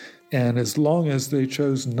not. And as long as they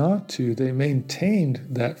chose not to, they maintained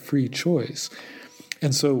that free choice.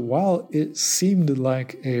 And so while it seemed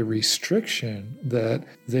like a restriction that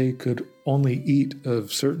they could only eat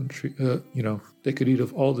of certain they could eat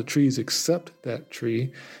of all the trees except that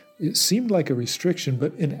tree, it seemed like a restriction,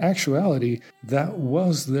 but in actuality, that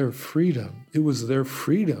was their freedom. It was their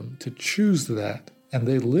freedom to choose that. And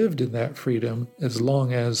they lived in that freedom as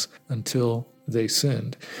long as until they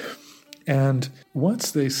sinned. And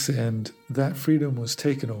once they sinned, that freedom was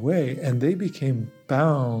taken away and they became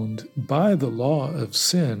bound by the law of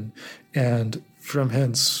sin. And from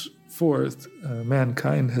henceforth,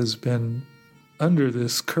 mankind has been under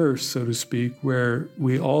this curse, so to speak, where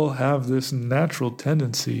we all have this natural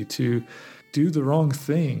tendency to do the wrong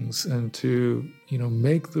things and to,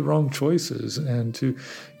 make the wrong choices and to,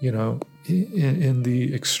 in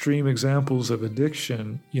the extreme examples of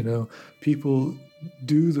addiction, people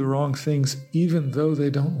do the wrong things even though they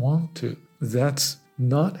don't want to. That's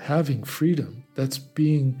not having freedom. That's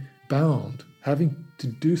being bound, having to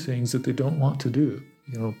do things that they don't want to do.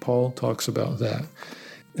 Paul talks about that.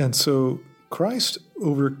 And so Christ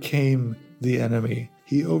overcame the enemy.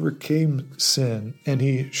 He overcame sin, and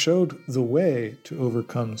he showed the way to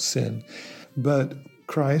overcome sin. But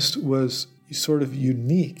Christ was sort of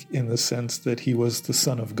unique in the sense that he was the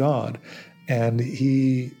Son of God, and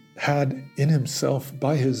he had in himself,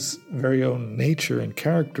 by his very own nature and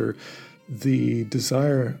character, the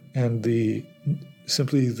desire and the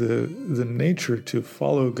nature to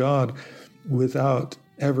follow God without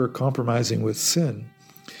ever compromising with sin.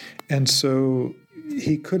 And so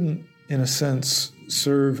he couldn't, in a sense,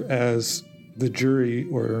 serve as the jury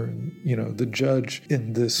or, the judge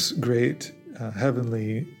in this great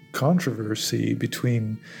heavenly controversy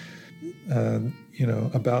between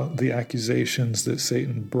about the accusations that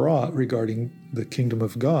Satan brought regarding the kingdom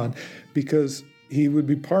of God, because he would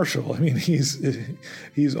be partial. I mean,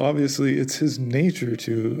 he's obviously, it's his nature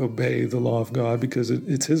to obey the law of God, because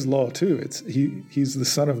it's his law too. He's the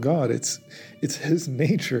Son of God. It's his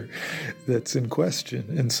nature that's in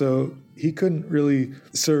question. And so he couldn't really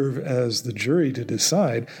serve as the jury to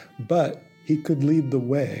decide, but he could lead the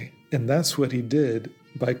way. And that's what he did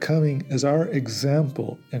by coming as our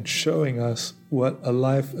example and showing us what a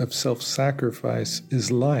life of self-sacrifice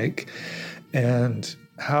is like, and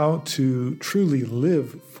how to truly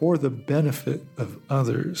live for the benefit of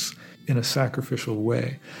others in a sacrificial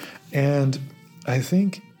way. And I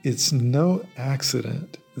think it's no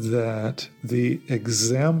accident that the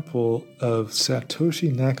example of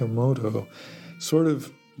Satoshi Nakamoto sort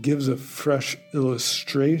of gives a fresh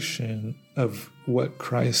illustration of what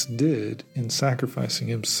Christ did in sacrificing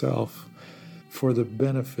himself for the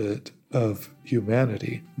benefit of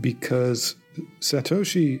humanity. Because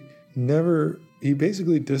Satoshi he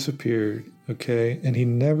basically disappeared, okay? And he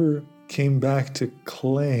never came back to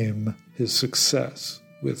claim his success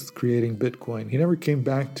with creating Bitcoin. He never came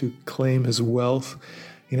back to claim his wealth.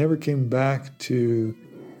 He never came back to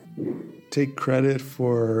take credit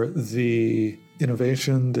for the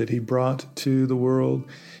innovation that he brought to the world.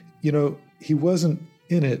 He wasn't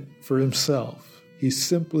in it for himself. He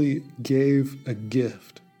simply gave a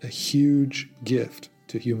gift, a huge gift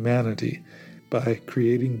to humanity by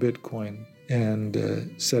creating Bitcoin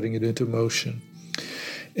and setting it into motion.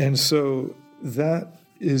 And so that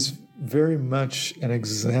is very much an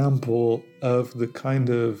example of the kind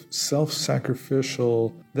of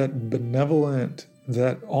self-sacrificial, that benevolent,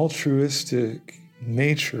 that altruistic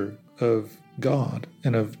nature of God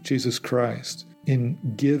and of Jesus Christ in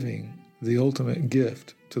giving the ultimate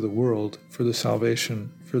gift to the world for the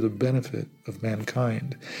salvation, for the benefit of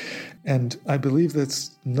mankind. And I believe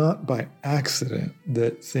that's not by accident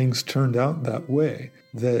that things turned out that way,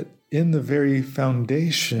 that in the very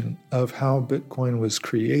foundation of how Bitcoin was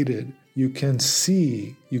created, you can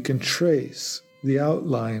trace the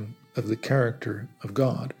outline of the character of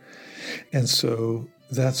God. And so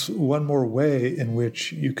that's one more way in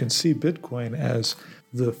which you can see Bitcoin as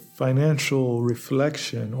the financial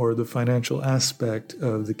reflection or the financial aspect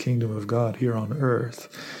of the kingdom of God here on earth.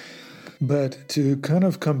 But to kind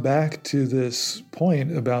of come back to this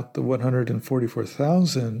point about the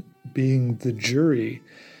 144,000 being the jury,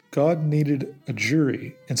 God needed a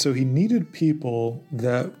jury. And so he needed people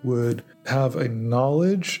that would have a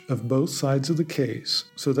knowledge of both sides of the case.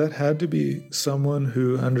 So that had to be someone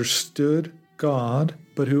who understood God,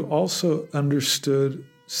 but who also understood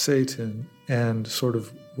Satan and sort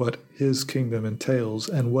of what his kingdom entails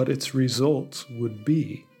and what its results would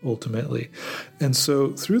be ultimately. And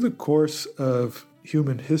so through the course of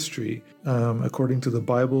human history, according to the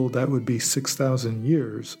Bible, that would be 6,000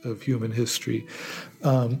 years of human history.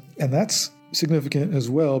 And that's significant as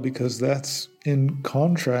well, because that's in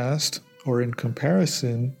contrast or in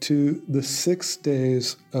comparison to the 6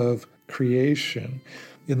 days of creation.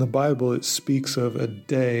 In the Bible, it speaks of a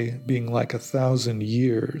day being like 1,000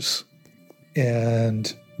 years.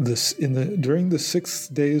 And during the 6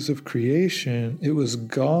 days of creation, it was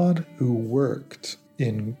God who worked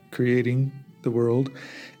in creating the world.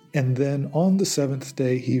 And then on the seventh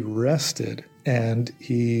day, he rested, and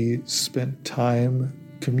he spent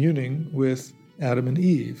time communing with Adam and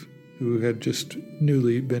Eve, who had just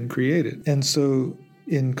newly been created. And so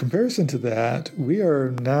in comparison to that, we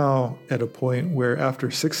are now at a point where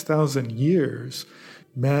after 6,000 years,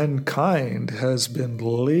 mankind has been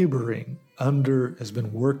laboring has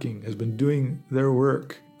been doing their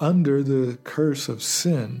work under the curse of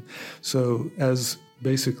sin. So as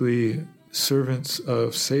basically servants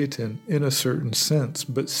of Satan in a certain sense,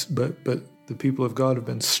 but the people of God have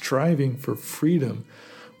been striving for freedom,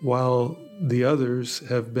 while the others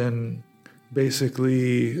have been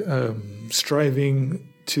basically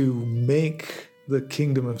striving to make the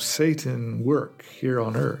kingdom of Satan work here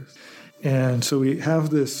on earth. And so we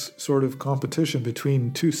have this sort of competition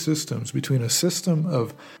between two systems, between a system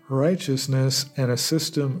of righteousness and a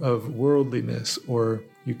system of worldliness, or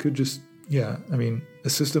you could just, a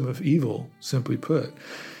system of evil, simply put.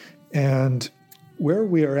 And where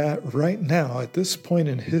we are at right now, at this point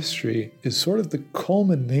in history, is sort of the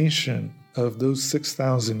culmination of those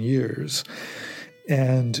 6,000 years.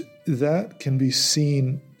 And that can be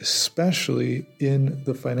seen especially in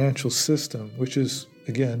the financial system, which is,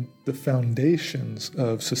 again, the foundations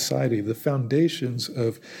of society, the foundations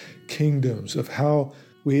of kingdoms, of how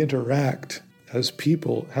we interact as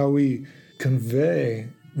people, how we convey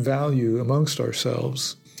value amongst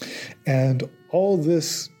ourselves. And all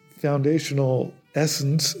this foundational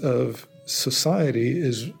essence of society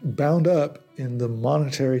is bound up in the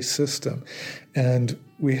monetary system. And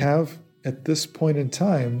we have, at this point in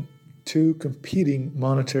time, two competing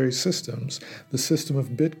monetary systems. The system of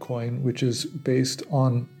Bitcoin, which is based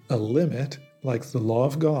on a limit, like the law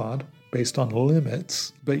of God, based on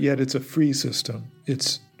limits, but yet it's a free system.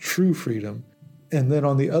 It's true freedom. And then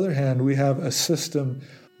on the other hand, we have a system,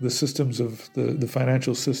 the systems of the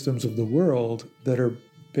financial systems of the world that are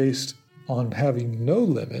based on having no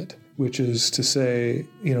limit, which is to say,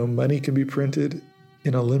 money can be printed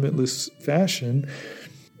in a limitless fashion.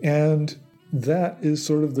 And that is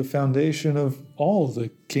sort of the foundation of all the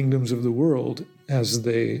kingdoms of the world as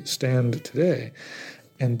they stand today.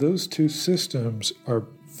 And those two systems are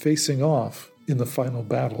facing off in the final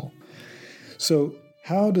battle. So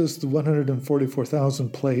how does the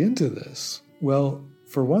 144,000 play into this? Well,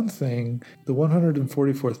 for one thing, the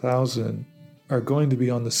 144,000 are going to be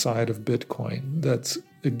on the side of Bitcoin. That's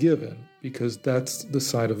a given, because that's the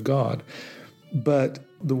side of God. But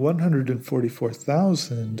the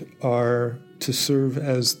 144,000 are to serve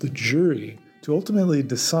as the jury to ultimately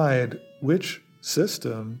decide which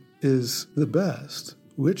system is the best,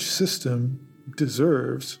 which system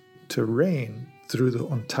deserves to reign through the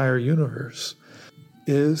entire universe.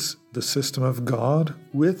 Is the system of God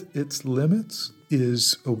with its limits?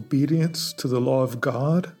 Is obedience to the law of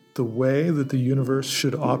God the way that the universe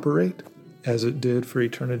should operate, as it did for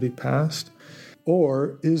eternity past?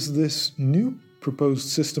 Or is this new proposed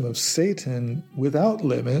system of Satan without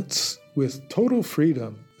limits, with total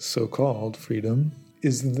freedom, so-called freedom,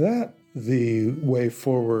 is that the way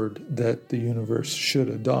forward that the universe should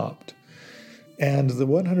adopt? And the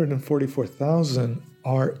 144,000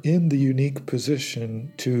 are in the unique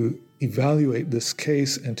position to evaluate this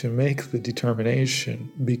case and to make the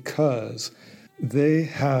determination, because they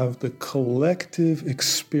have the collective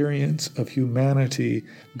experience of humanity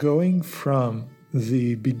going from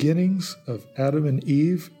the beginnings of Adam and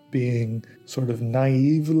Eve being sort of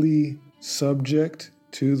naively subject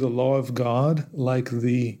to the law of God, like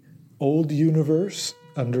the old universe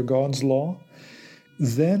under God's law,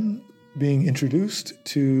 then being introduced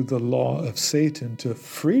to the law of Satan, to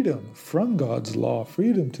freedom from God's law,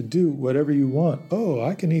 freedom to do whatever you want. Oh,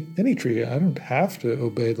 I can eat any tree. I don't have to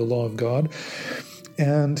obey the law of God.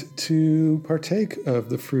 And to partake of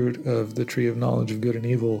the fruit of the tree of knowledge of good and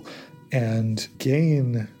evil and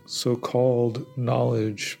gain so-called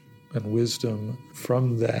knowledge and wisdom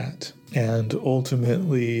from that, and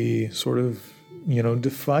ultimately sort of,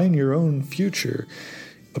 define your own future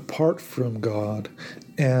apart from God.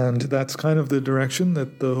 And that's kind of the direction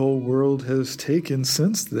that the whole world has taken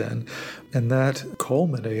since then. And that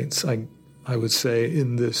culminates, I would say,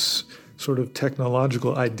 in this sort of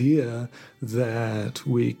technological idea that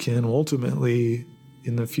we can ultimately,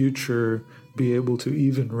 in the future, be able to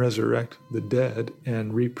even resurrect the dead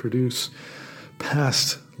and reproduce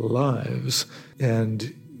past lives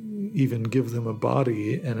and even give them a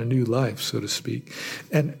body and a new life, so to speak.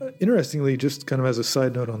 And interestingly, just kind of as a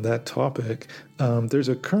side note on that topic, there's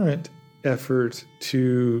a current effort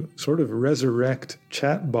to sort of resurrect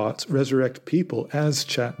chatbots, resurrect people as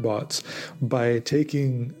chatbots by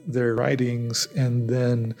taking their writings and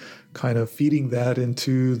then kind of feeding that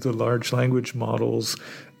into the large language models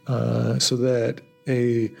so that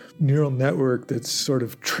a neural network that's sort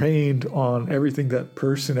of trained on everything that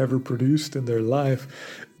person ever produced in their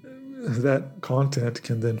life, that content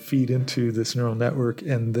can then feed into this neural network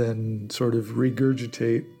and then sort of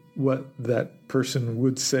regurgitate what that person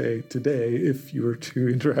would say today if you were to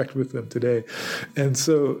interact with them today. And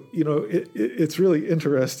so, it's really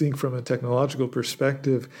interesting from a technological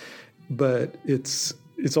perspective, but it's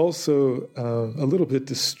also a little bit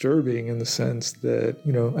disturbing in the sense that,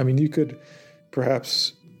 you could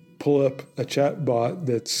perhaps pull up a chat bot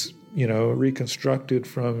that's reconstructed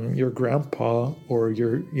from your grandpa or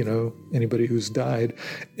your, anybody who's died,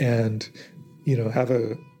 and, have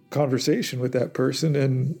a conversation with that person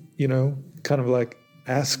and, kind of like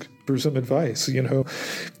ask for some advice,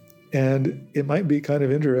 and it might be kind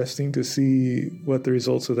of interesting to see what the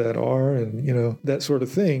results of that are and, that sort of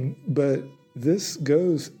thing. But this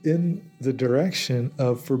goes in the direction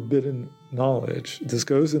of forbidden knowledge. This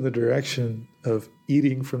goes in the direction of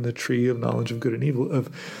eating from the tree of knowledge of good and evil,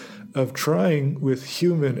 of trying with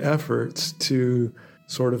human efforts to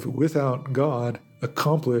sort of, without God,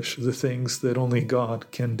 accomplish the things that only God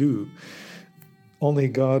can do. Only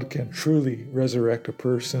God can truly resurrect a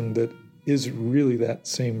person that is really that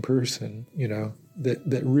same person,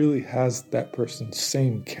 that really has that person's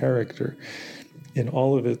same character in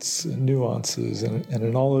all of its nuances and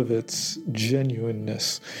in all of its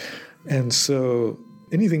genuineness. And so,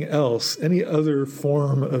 anything else, any other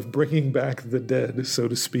form of bringing back the dead, so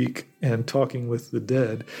to speak, and talking with the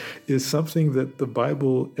dead, is something that the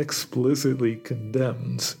Bible explicitly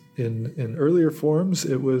condemns. In earlier forms,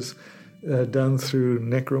 it was done through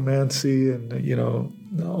necromancy and,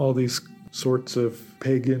 all these sorts of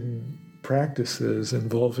pagan practices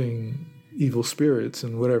involving evil spirits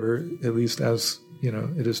and whatever, at least as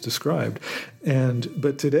it is described.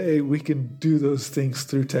 But today we can do those things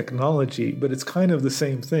through technology, but it's kind of the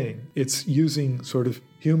same thing. It's using sort of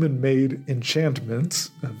human-made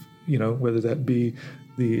enchantments of, whether that be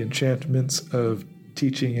the enchantments of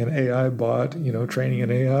teaching an AI bot, training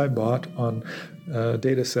an AI bot on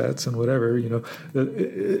data sets and whatever,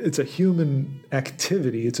 it's a human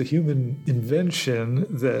activity. It's a human invention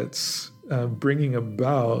that's bringing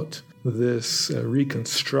about this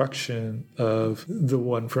reconstruction of the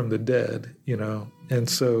one from the dead, and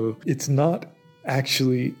so it's not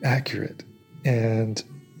actually accurate. And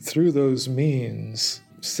through those means,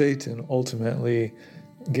 Satan ultimately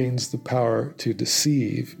gains the power to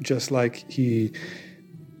deceive, just like he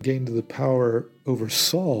gained the power over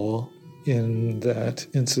Saul in that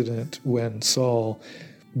incident when Saul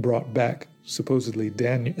brought back supposedly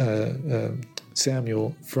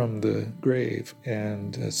Samuel from the grave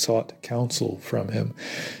and sought counsel from him.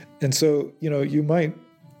 And so, you might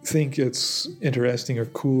think it's interesting or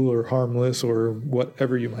cool or harmless or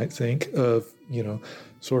whatever you might think of,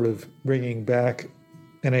 sort of bringing back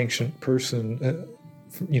an ancient person,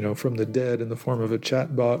 from the dead in the form of a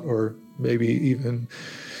chatbot, or maybe even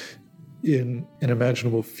in an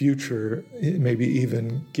imaginable future, maybe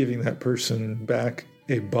even giving that person back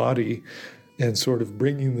a body and sort of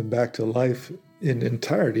bringing them back to life in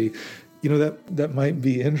entirety. That might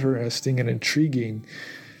be interesting and intriguing,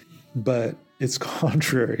 but it's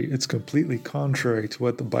contrary. It's completely contrary to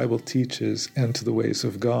what the Bible teaches and to the ways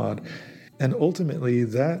of God. And ultimately,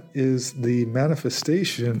 that is the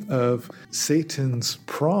manifestation of Satan's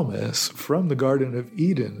promise from the Garden of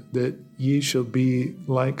Eden, that ye shall be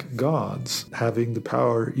like gods, having the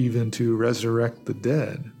power even to resurrect the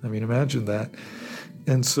dead. I mean, imagine that.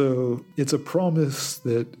 And so it's a promise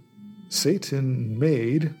that Satan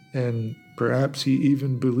made, and perhaps he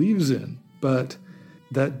even believes in, but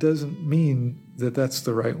that doesn't mean that that's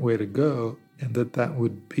the right way to go, and that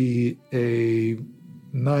would be a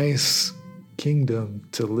nice kingdom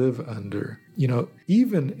to live under.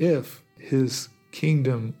 Even if his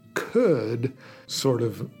kingdom could sort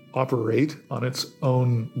of operate on its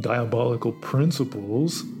own diabolical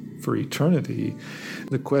principles for eternity,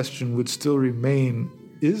 the question would still remain,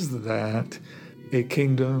 is that a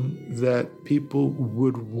kingdom that people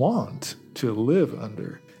would want to live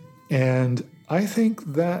under? And I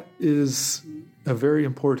think that is a very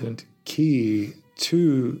important key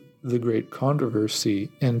to the great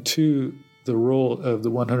controversy and to the role of the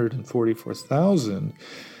 144,000.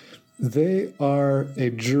 They are a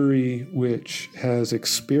jury which has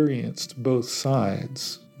experienced both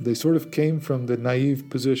sides. They sort of came from the naive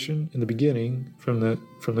position in the beginning, from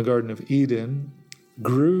the Garden of Eden,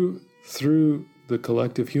 grew through the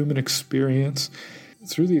collective human experience,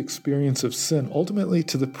 through the experience of sin, ultimately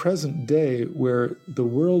to the present day, where the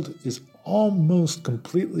world is almost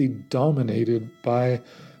completely dominated by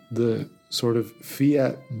the sort of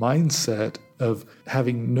fiat mindset of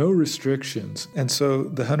having no restrictions. And so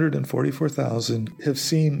the 144,000 have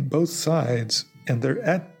seen both sides, and they're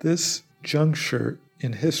at this juncture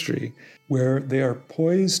in history where they are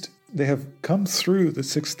poised. They have come through the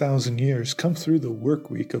 6,000 years, come through the work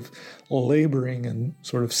week of laboring and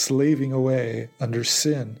sort of slaving away under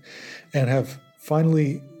sin, and have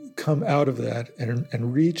finally come out of that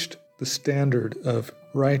and reached the standard of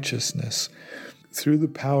righteousness through the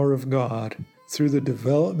power of God, through the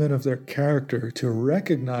development of their character to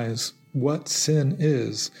recognize what sin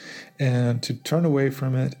is and to turn away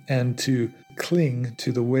from it and to cling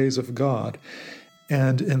to the ways of God.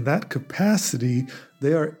 And in that capacity,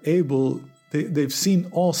 they are able, they've seen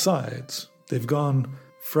all sides. They've gone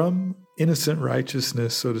from innocent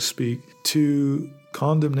righteousness, so to speak, to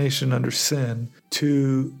condemnation under sin,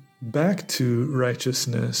 to back to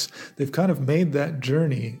righteousness. They've kind of made that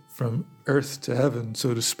journey from earth to heaven,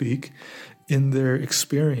 so to speak, in their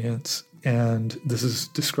experience. And this is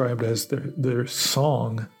described as their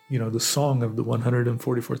song, the song of the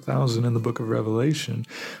 144,000 in the book of Revelation,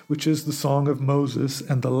 which is the song of Moses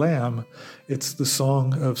and the Lamb. It's the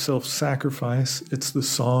song of self-sacrifice. It's the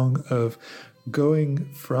song of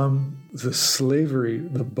going from the slavery,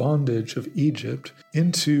 the bondage of Egypt,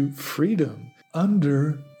 into freedom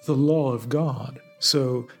under the law of God.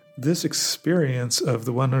 So this experience of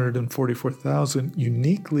the 144,000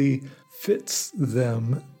 uniquely fits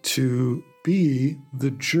them to be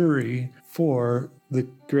the jury for the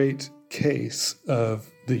great case of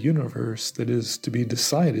the universe that is to be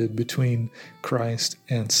decided between Christ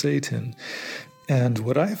and Satan. And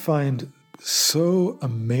what I find so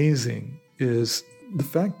amazing is the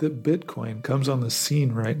fact that Bitcoin comes on the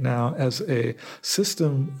scene right now as a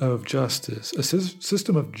system of justice, a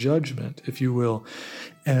system of judgment, if you will,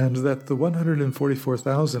 and that the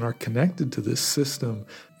 144,000 are connected to this system.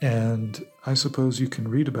 And I suppose you can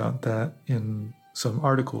read about that in some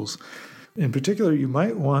articles. In particular, you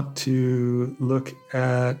might want to look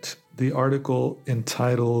at the article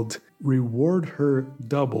entitled "Reward Her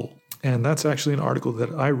Double." And that's actually an article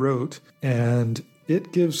that I wrote, and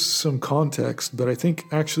it gives some context, but I think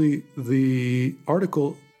actually the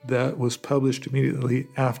article that was published immediately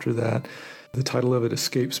after that, the title of it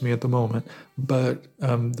escapes me at the moment, but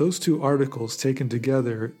those two articles taken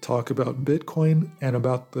together talk about Bitcoin and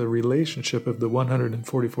about the relationship of the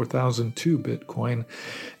 144,000 to Bitcoin.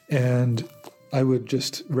 And I would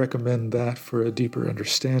just recommend that for a deeper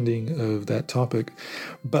understanding of that topic.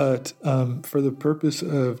 But for the purpose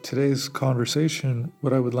of today's conversation,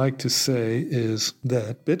 what I would like to say is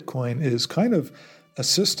that Bitcoin is kind of a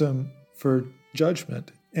system for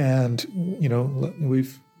judgment. And,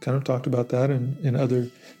 we've kind of talked about that in other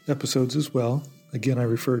episodes as well. Again, I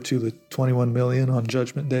refer to the 21 million on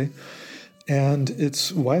Judgment Day. And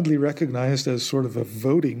it's widely recognized as sort of a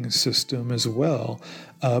voting system as well,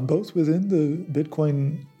 both within the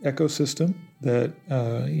Bitcoin ecosystem that,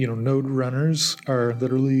 node runners are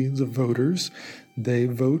literally the voters. They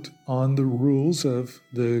vote on the rules of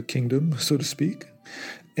the kingdom, so to speak.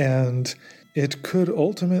 And it could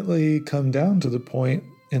ultimately come down to the point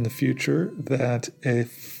in the future that a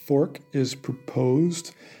fork is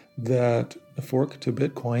proposed, that a fork to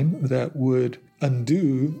Bitcoin that would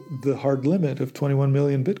undo the hard limit of 21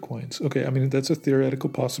 million Bitcoins. Okay, I mean, that's a theoretical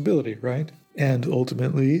possibility, right? And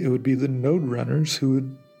ultimately, it would be the node runners who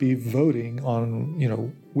would be voting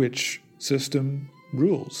on, which system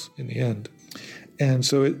rules in the end. And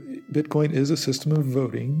so Bitcoin is a system of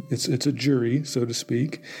voting. It's a jury, so to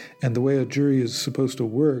speak. And the way a jury is supposed to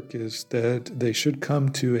work is that they should come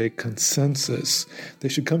to a consensus. They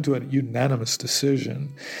should come to a unanimous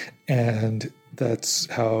decision. And that's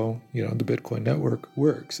how, the Bitcoin network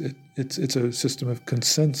works. It's a system of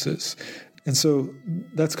consensus. And so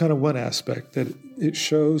that's kind of one aspect, that it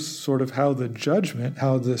shows sort of how the judgment,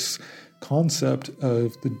 how this concept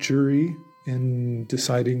of the jury in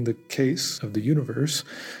deciding the case of the universe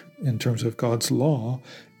in terms of God's law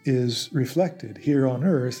is reflected here on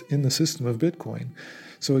earth in the system of Bitcoin.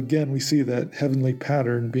 So again, we see that heavenly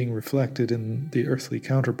pattern being reflected in the earthly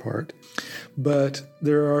counterpart. But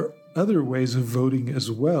there are other ways of voting as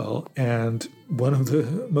well, and one of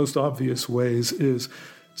the most obvious ways is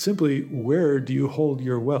simply, where do you hold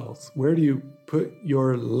your wealth? Where do you put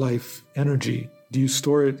your life energy? Do you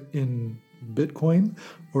store it in Bitcoin,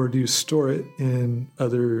 or do you store it in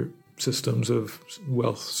other systems of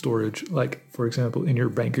wealth storage, like, for example, in your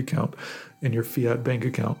bank account, in your fiat bank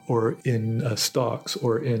account, or in stocks,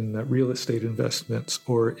 or in real estate investments,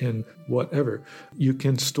 or in whatever? You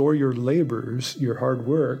can store your labors, your hard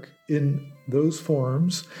work, in those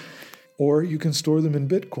forms, or you can store them in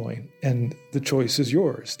Bitcoin, and the choice is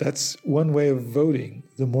yours. That's one way of voting.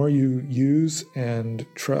 The more you use and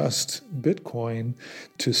trust Bitcoin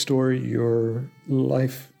to store your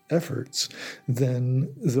life efforts,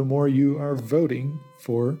 then the more you are voting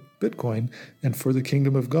for Bitcoin and for the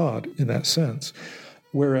kingdom of God in that sense.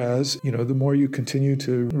 Whereas, the more you continue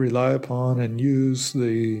to rely upon and use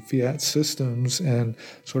the fiat systems and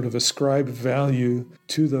sort of ascribe value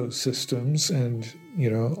to those systems and,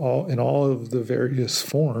 all of the various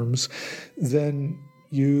forms, then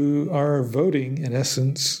you are voting, in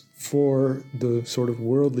essence, for the sort of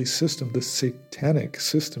worldly system, the satanic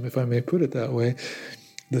system, if I may put it that way,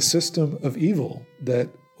 the system of evil that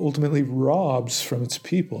ultimately robs from its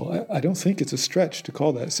people. I don't think it's a stretch to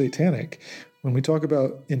call that satanic. When we talk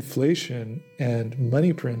about inflation and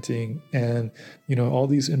money printing and, all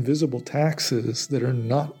these invisible taxes that are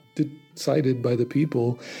not decided by the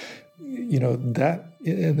people, that,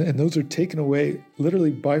 and those are taken away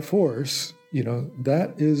literally by force,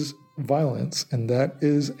 that is violence, and that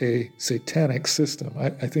is a satanic system.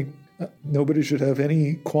 I think nobody should have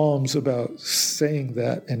any qualms about saying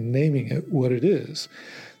that and naming it what it is.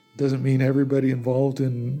 Doesn't mean everybody involved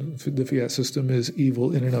in the fiat system is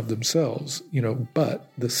evil in and of themselves,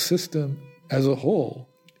 but the system as a whole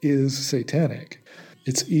is satanic.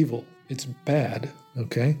 It's evil. It's bad,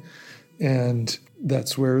 okay? And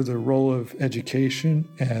that's where the role of education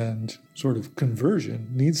and sort of conversion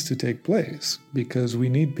needs to take place, because we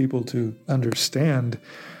need people to understand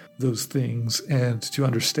those things and to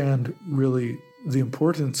understand really the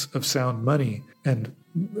importance of sound money and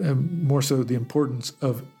more so the importance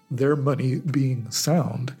of their money being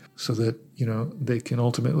sound so that, they can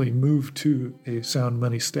ultimately move to a sound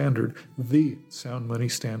money standard, the sound money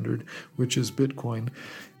standard, which is Bitcoin.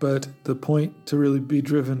 But the point to really be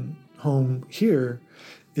driven home here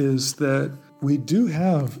is that we do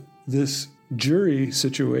have this jury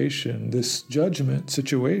situation, this judgment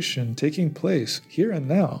situation taking place here and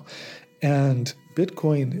now. And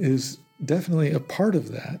Bitcoin is definitely a part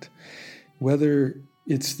of that. Whether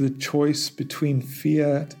it's the choice between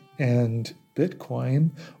fiat and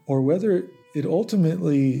Bitcoin, or whether it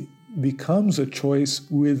ultimately becomes a choice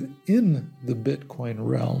within the Bitcoin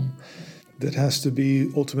realm that has to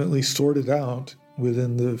be ultimately sorted out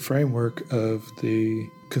within the framework of the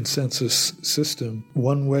consensus system.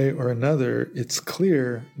 One way or another, it's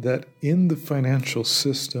clear that in the financial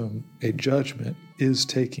system, a judgment is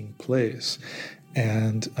taking place.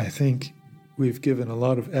 And I think we've given a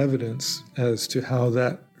lot of evidence as to how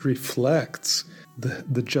that reflects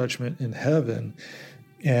the judgment in heaven,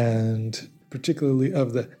 and particularly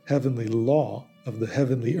of the heavenly law, of the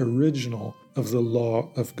heavenly original of the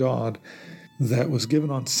law of God that was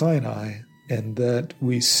given on Sinai and that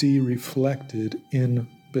we see reflected in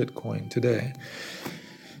Bitcoin today.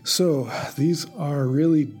 So these are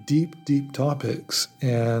really deep, deep topics,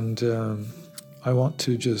 and I want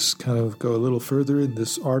to just kind of go a little further in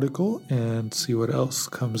this article and see what else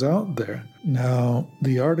comes out there. Now,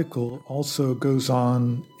 the article also goes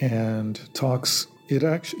on and talks, it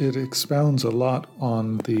expounds a lot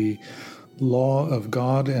on the law of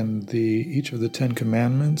God and each of the 10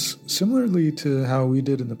 commandments, similarly to how we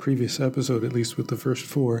did in the previous episode, at least with the first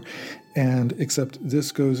 4, and except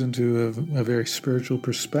this goes into a very spiritual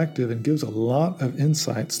perspective and gives a lot of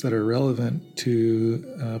insights that are relevant to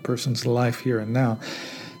a person's life here and now.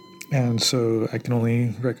 And so I can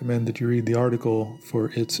only recommend that you read the article for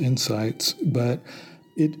its insights, but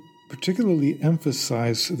it particularly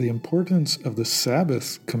emphasized the importance of the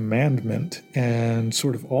Sabbath commandment and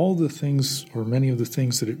sort of all the things, or many of the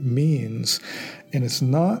things that it means. And it's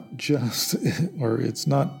not just, or it's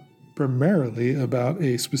not primarily about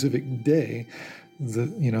a specific day,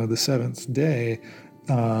 the seventh day,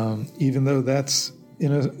 even though that's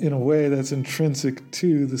in a way that's intrinsic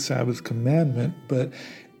to the Sabbath commandment, but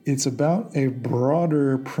it's about a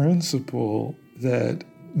broader principle that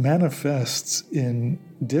manifests in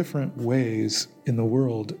different ways in the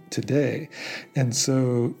world today. And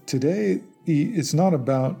so today, it's not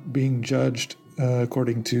about being judged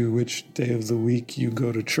according to which day of the week you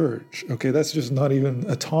go to church. Okay, that's just not even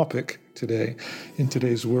a topic today in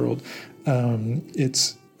today's world.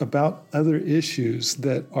 It's about other issues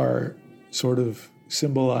that are sort of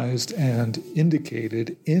symbolized and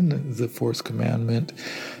indicated in the fourth commandment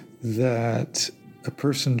that a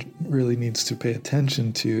person really needs to pay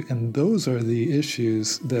attention to. And those are the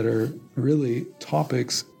issues that are really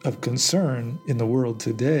topics of concern in the world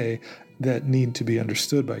today that need to be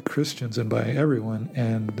understood by Christians and by everyone.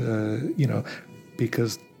 And,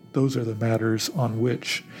 because those are the matters on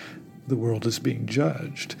which the world is being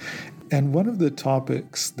judged. And one of the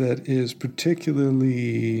topics that is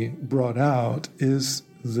particularly brought out is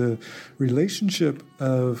the relationship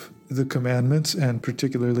of the commandments, and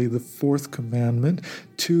particularly the fourth commandment,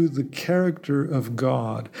 to the character of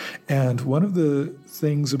God. And one of the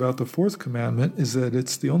things about the fourth commandment is that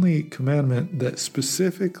it's the only commandment that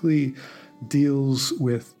specifically deals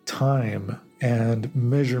with time and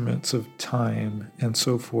measurements of time and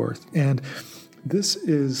so forth. And this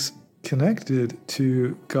is connected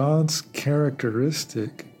to God's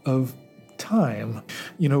characteristic of time.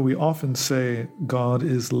 We often say God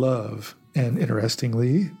is love. And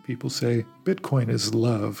interestingly, people say Bitcoin is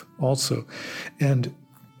love also. And,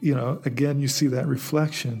 again, you see that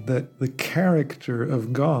reflection that the character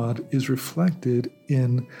of God is reflected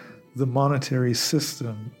in the monetary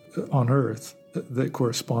system on earth that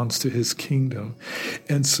corresponds to his kingdom.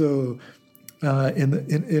 And so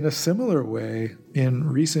in a similar way, in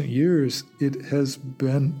recent years, it has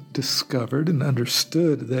been discovered and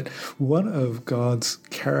understood that one of God's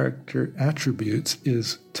character attributes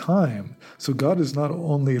is time. So God is not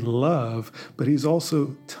only love, but he's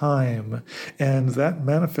also time. And that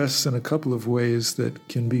manifests in a couple of ways that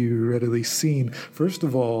can be readily seen. First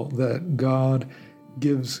of all, that God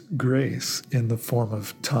gives grace in the form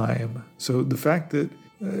of time. So the fact that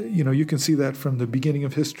you can see that from the beginning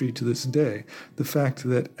of history to this day. The fact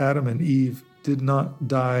that Adam and Eve did not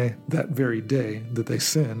die that very day that they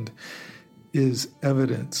sinned is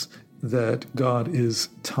evidence that God is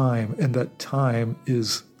time, and that time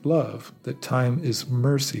is love, that time is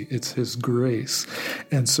mercy, it's his grace.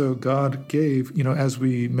 And so God gave, as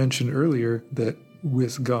we mentioned earlier, that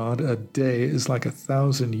with God, a day is like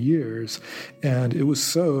 1,000 years. And it was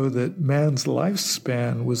so that man's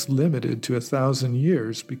lifespan was limited to 1,000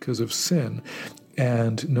 years because of sin.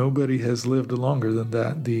 And nobody has lived longer than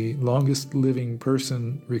that. The longest living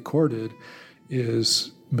person recorded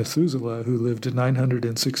is Methuselah, who lived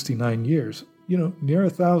 969 years. Near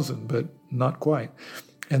 1,000, but not quite.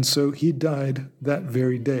 And so he died that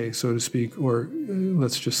very day, so to speak, or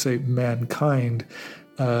let's just say mankind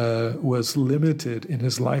was limited in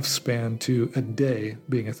his lifespan to a day,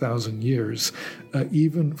 being 1,000 years,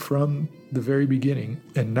 even from the very beginning.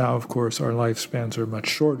 And now, of course, our lifespans are much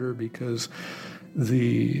shorter because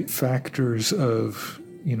the factors of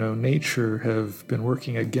nature have been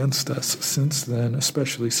working against us since then,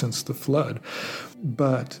 especially since the flood.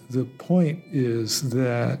 But the point is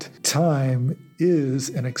that time is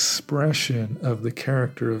an expression of the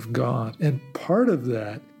character of God. And part of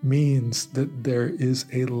that means that there is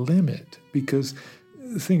a limit, because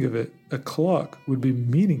think of it, a clock would be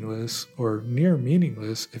meaningless or near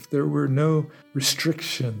meaningless if there were no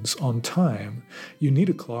restrictions on time. You need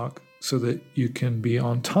a clock so that you can be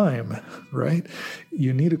on time, right?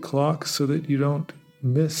 You need a clock so that you don't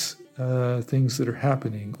miss things that are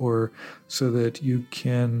happening, or so that you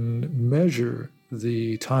can measure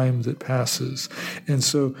the time that passes. And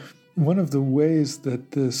so one of the ways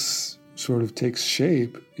that this sort of takes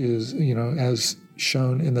shape is, as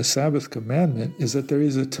shown in the Sabbath commandment, is that there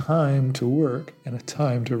is a time to work and a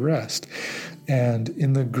time to rest. And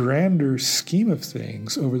in the grander scheme of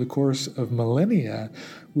things, over the course of millennia,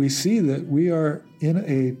 we see that we are in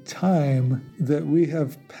a time that we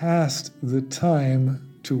have passed the time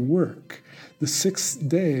to work. The 6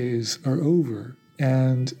 days are over,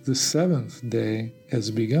 and the 7th day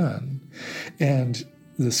has begun. And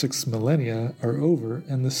the 6 millennia are over,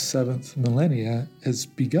 and the 7th millennia has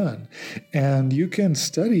begun. And you can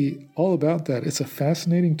study all about that. It's a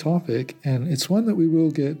fascinating topic, and it's one that we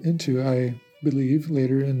will get into, I believe,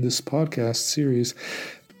 later in this podcast series.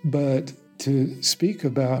 But to speak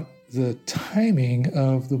about the timing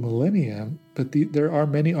of the millennium, but there are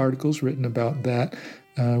many articles written about that,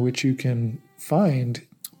 which you can find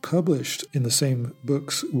published in the same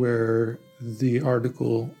books where the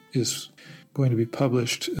article is going to be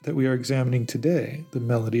published that we are examining today, The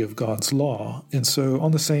Melody of God's Law. And so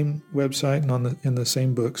on the same website and in the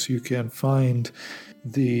same books, you can find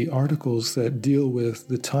the articles that deal with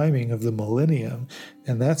the timing of the millennium.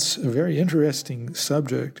 And that's a very interesting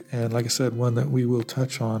subject, and like I said, one that we will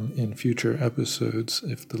touch on in future episodes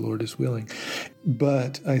if the Lord is willing.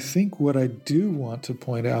 But I think what I do want to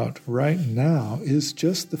point out right now is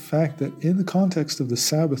just the fact that in the context of the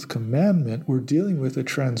Sabbath commandment, we're dealing with a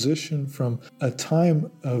transition from a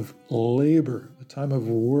time of labor, a time of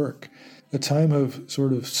work, a time of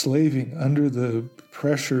sort of slaving under the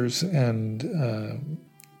pressures and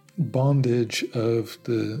bondage of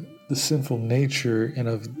the sinful nature and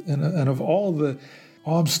of all the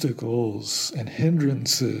obstacles and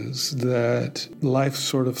hindrances that life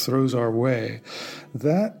sort of throws our way.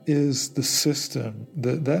 That is the system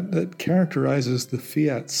that characterizes the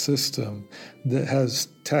fiat system that has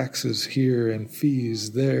taxes here and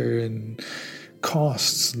fees there and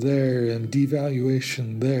costs there and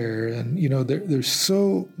devaluation there, and there's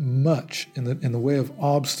so much in the way of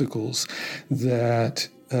obstacles that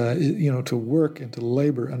to work and to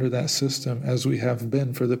labor under that system, as we have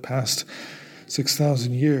been for the past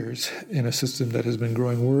 6,000 years in a system that has been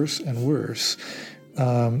growing worse and worse.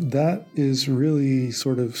 That is really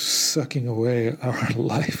sort of sucking away our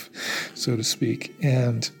life, so to speak,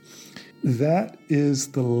 and that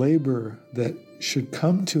is the labor that should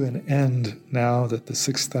come to an end now that the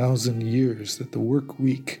 6,000 years, that the work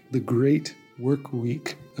week, the great work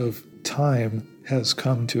week of time has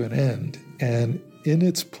come to an end. And in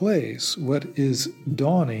its place, what is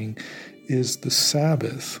dawning is the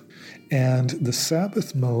Sabbath. And the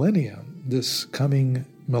Sabbath millennium, this coming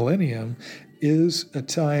millennium, is a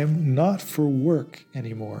time not for work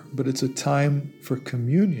anymore, but it's a time for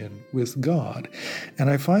communion with God. And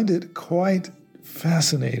I find it quite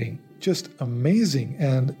fascinating, just amazing,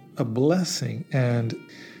 and a blessing, and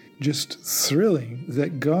just thrilling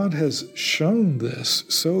that God has shown this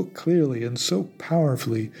so clearly and so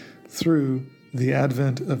powerfully through the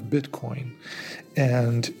advent of Bitcoin.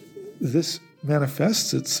 And this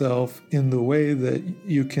manifests itself in the way that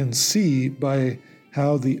you can see by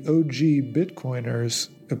how the OG Bitcoiners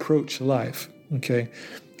approach life, okay?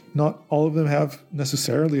 Not all of them have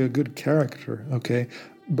necessarily a good character, okay?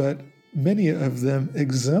 But many of them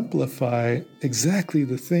exemplify exactly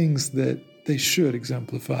the things that they should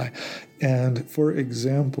exemplify. And for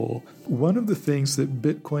example, one of the things that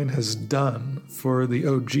Bitcoin has done for the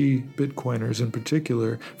OG Bitcoiners in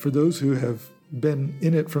particular, for those who have been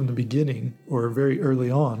in it from the beginning or very early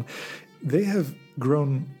on, they have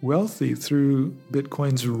grown wealthy through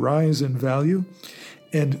Bitcoin's rise in value.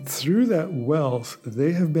 And through that wealth,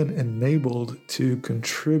 they have been enabled to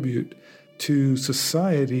contribute to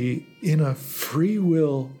society in a free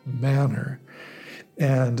will manner.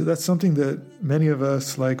 And that's something that many of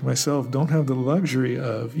us, like myself, don't have the luxury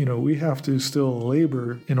of. We have to still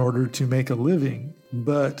labor in order to make a living.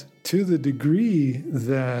 But to the degree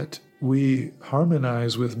that we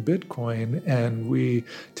harmonize with Bitcoin and we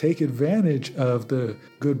take advantage of the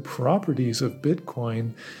good properties of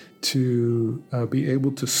Bitcoin to be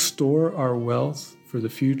able to store our wealth for the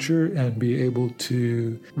future and be able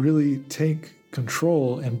to really take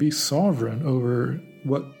control and be sovereign over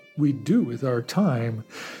what we do with our time,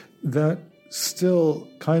 that still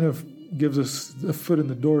kind of gives us a foot in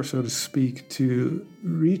the door, so to speak, to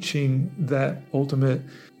reaching that ultimate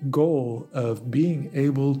goal of being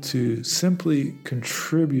able to simply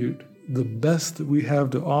contribute the best that we have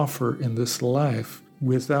to offer in this life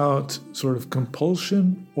without sort of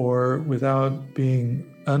compulsion or without being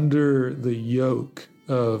under the yoke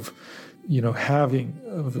of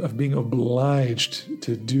being obliged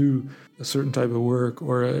to do a certain type of work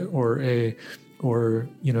to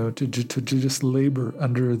just labor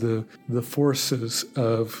under the forces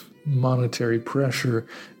of monetary pressure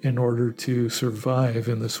in order to survive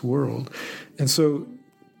in this world. And so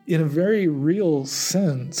in a very real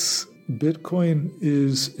sense, Bitcoin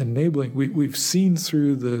is enabling. We've seen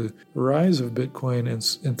through the rise of Bitcoin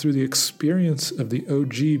and through the experience of the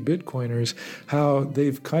OG Bitcoiners how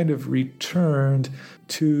they've kind of returned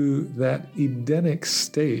to that Edenic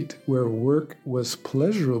state where work was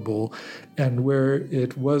pleasurable and where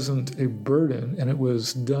it wasn't a burden, and it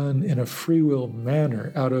was done in a free will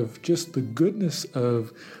manner out of just the goodness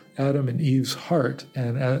of Adam and Eve's heart,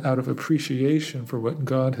 and out of appreciation for what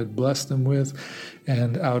God had blessed them with,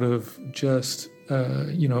 and out of just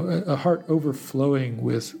a heart overflowing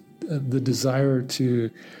with the desire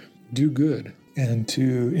to do good and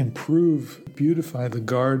to improve, beautify the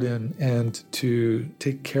garden, and to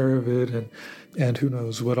take care of it, and who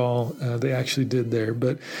knows what all they actually did there.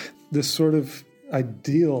 But this sort of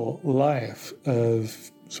ideal life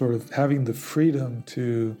of sort of having the freedom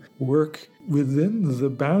to work within the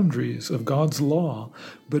boundaries of God's law,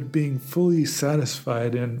 but being fully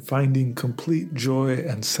satisfied and finding complete joy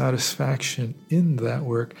and satisfaction in that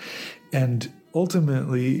work, and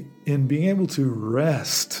ultimately in being able to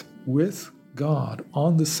rest with God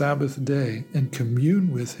on the Sabbath day and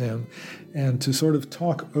commune with Him, and to sort of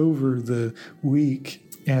talk over the week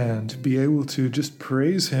and be able to just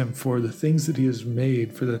praise Him for the things that He has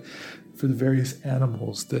made, for the various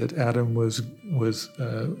animals that Adam was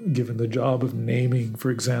given the job of naming,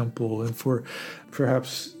 for example, and for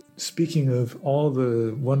perhaps speaking of all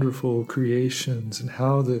the wonderful creations and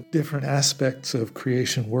how the different aspects of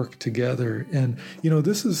creation work together. And,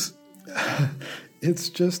 this is, it's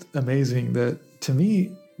just amazing that, to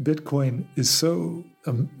me, Bitcoin is so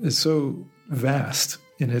vast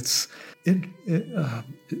in its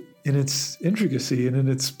intricacy and in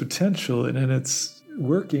its potential and in its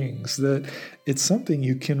workings, that it's something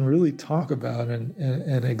you can really talk about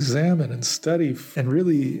and examine and study and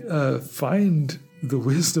really find the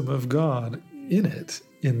wisdom of God in it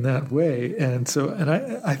in that way. And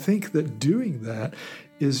I think that doing that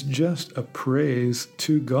is just a praise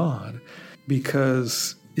to God,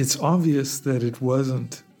 because it's obvious that it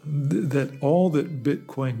wasn't that all that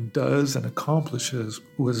Bitcoin does and accomplishes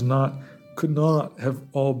could not have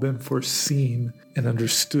all been foreseen and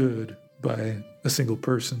understood by a single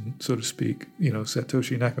person, so to speak,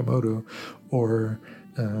 Satoshi Nakamoto, or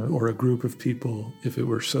a group of people, if it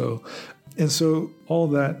were so. And so all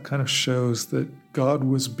that kind of shows that God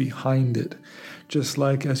was behind it. Just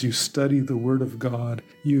like as you study the Word of God,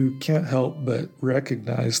 you can't help but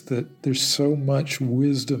recognize that there's so much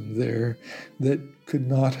wisdom there that could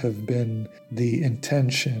not have been the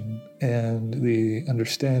intention and the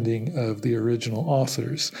understanding of the original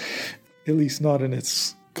authors, at least not in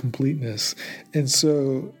its completeness. And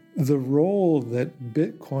so the role that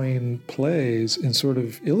Bitcoin plays in sort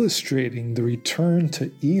of illustrating the return to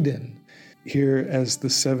Eden here as the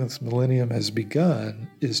seventh millennium has begun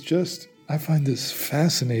is just, I find this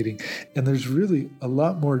fascinating. And there's really a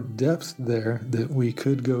lot more depth there that we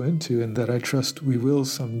could go into, and that I trust we will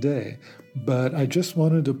someday. But I just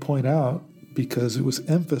wanted to point out, because it was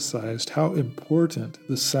emphasized how important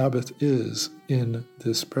the Sabbath is in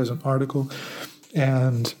this present article.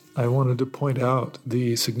 And I wanted to point out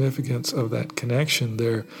the significance of that connection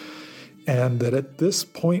there, and that at this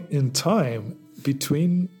point in time,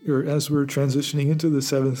 between, or as we're transitioning into the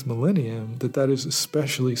seventh millennium, that is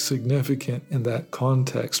especially significant in that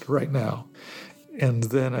context right now. And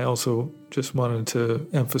then I also just wanted to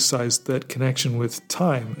emphasize that connection with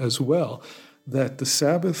time as well, that the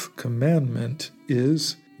Sabbath commandment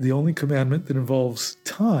is the only commandment that involves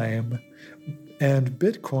time, and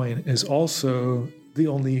Bitcoin is also the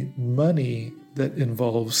only money that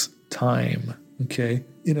involves time, okay,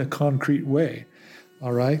 in a concrete way.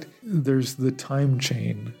 All right? There's the time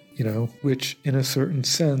chain, which in a certain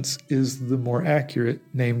sense is the more accurate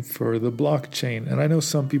name for the blockchain. And I know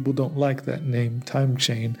some people don't like that name, time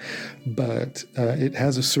chain, but it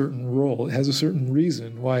has a certain role. It has a certain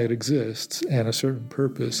reason why it exists and a certain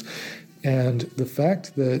purpose. And the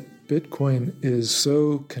fact that Bitcoin is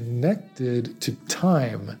so connected to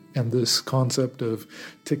time and this concept of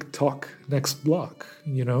tick-tock, next block,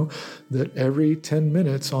 that every 10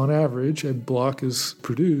 minutes on average a block is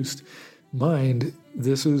produced, mined,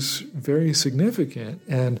 this is very significant.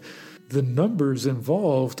 And the numbers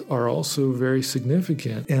involved are also very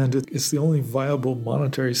significant, and it's the only viable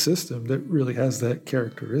monetary system that really has that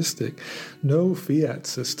characteristic. No fiat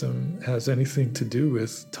system has anything to do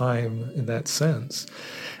with time in that sense.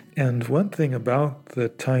 And one thing about the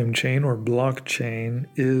time chain or blockchain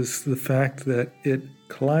is the fact that it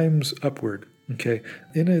climbs upward, okay?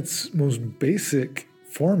 In its most basic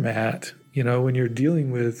format, when you're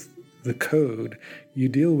dealing with the code, you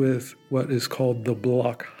deal with what is called the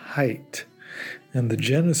block height. And the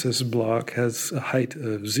Genesis block has a height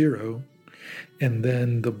of 0, and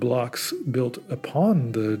then the blocks built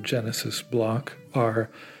upon the Genesis block are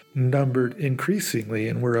numbered increasingly,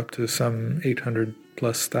 and we're up to some 800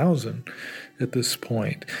 plus thousand at this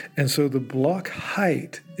point. And so the block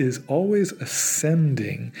height is always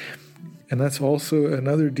ascending. And that's also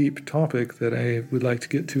another deep topic that I would like to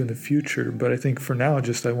get to in the future. But I think for now,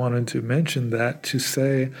 I wanted to mention that to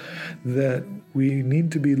say that we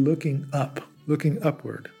need to be looking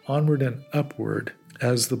upward, onward and upward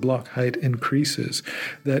as the block height increases,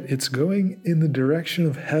 that it's going in the direction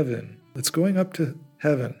of heaven. It's going up to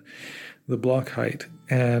heaven, the block height.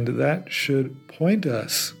 And that should point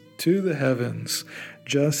us to the heavens,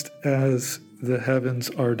 just as the heavens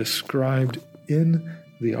are described in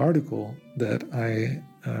the article that I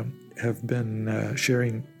have been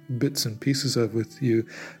sharing bits and pieces of with you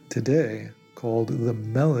today, called The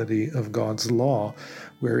Melody of God's Law,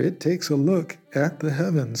 where it takes a look at the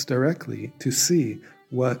heavens directly to see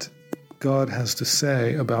what God has to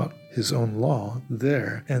say about his own law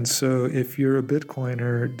there. And so if you're a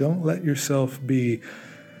Bitcoiner, don't let yourself be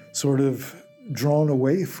sort of drawn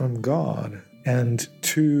away from God and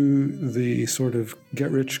to the sort of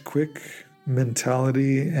get-rich-quick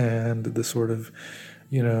mentality and the sort of,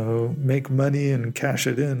 make money and cash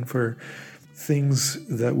it in for things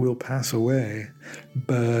that will pass away,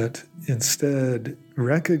 but instead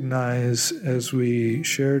recognize, as we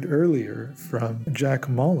shared earlier from Jack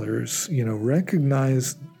Mahler's,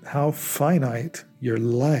 recognize how finite your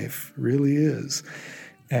life really is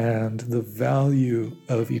and the value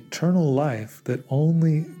of eternal life that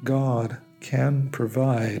only God can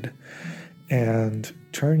provide, and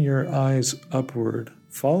turn your eyes upward.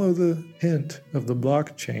 Follow the hint of the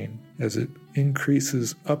blockchain as it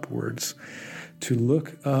increases upwards to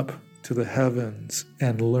look up to the heavens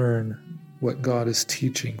and learn what God is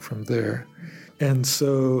teaching from there. And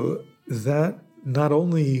so that not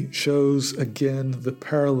only shows again the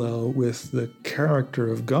parallel with the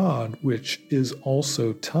character of God, which is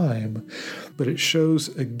also time, but it shows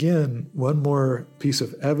again one more piece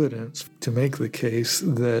of evidence to make the case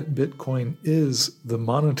that Bitcoin is the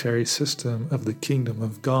monetary system of the kingdom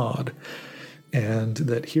of God, and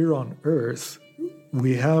that here on earth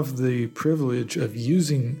we have the privilege of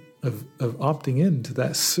opting into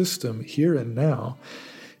that system here and now.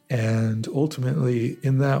 And ultimately,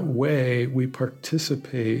 in that way, we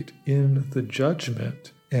participate in the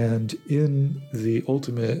judgment and in the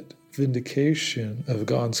ultimate vindication of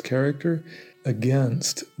God's character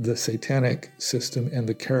against the satanic system and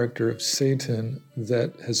the character of Satan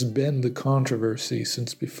that has been the controversy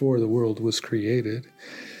since before the world was created.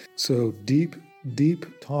 So deep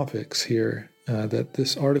topics here that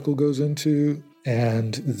this article goes into,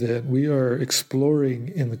 and that we are exploring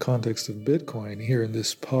in the context of Bitcoin here in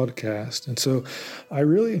this podcast. And so I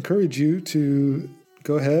really encourage you to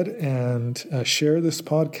go ahead and share this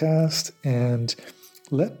podcast and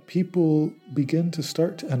let people begin to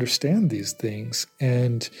start to understand these things.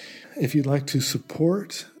 And if you'd like to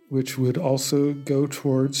support which would also go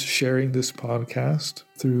towards sharing this podcast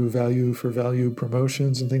through value for value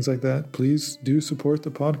promotions and things like that, please do support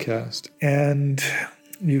the podcast. And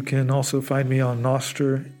you can also find me on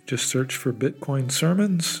Nostr. Just search for Bitcoin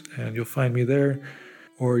Sermons and you'll find me there.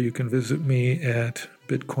 Or you can visit me at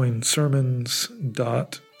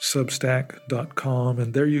bitcoinsermons.substack.com,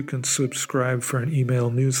 and there you can subscribe for an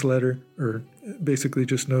email newsletter, or basically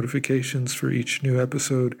just notifications for each new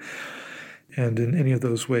episode. And in any of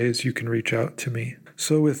those ways, you can reach out to me.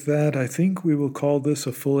 So with that, I think we will call this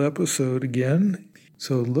a full episode again.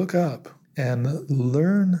 So look up and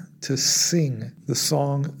learn to sing the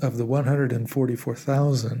song of the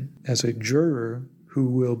 144,000 as a juror who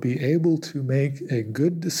will be able to make a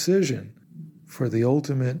good decision for the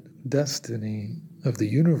ultimate destiny of the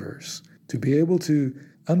universe, to be able to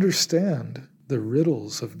understand the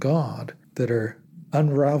riddles of God that are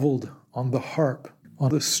unraveled on the harp,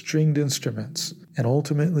 on the stringed instruments, and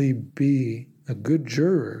ultimately be a good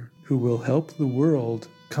juror who will help the world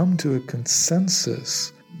come to a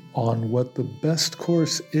consensus on what the best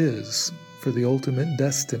course is for the ultimate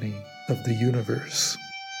destiny of the universe.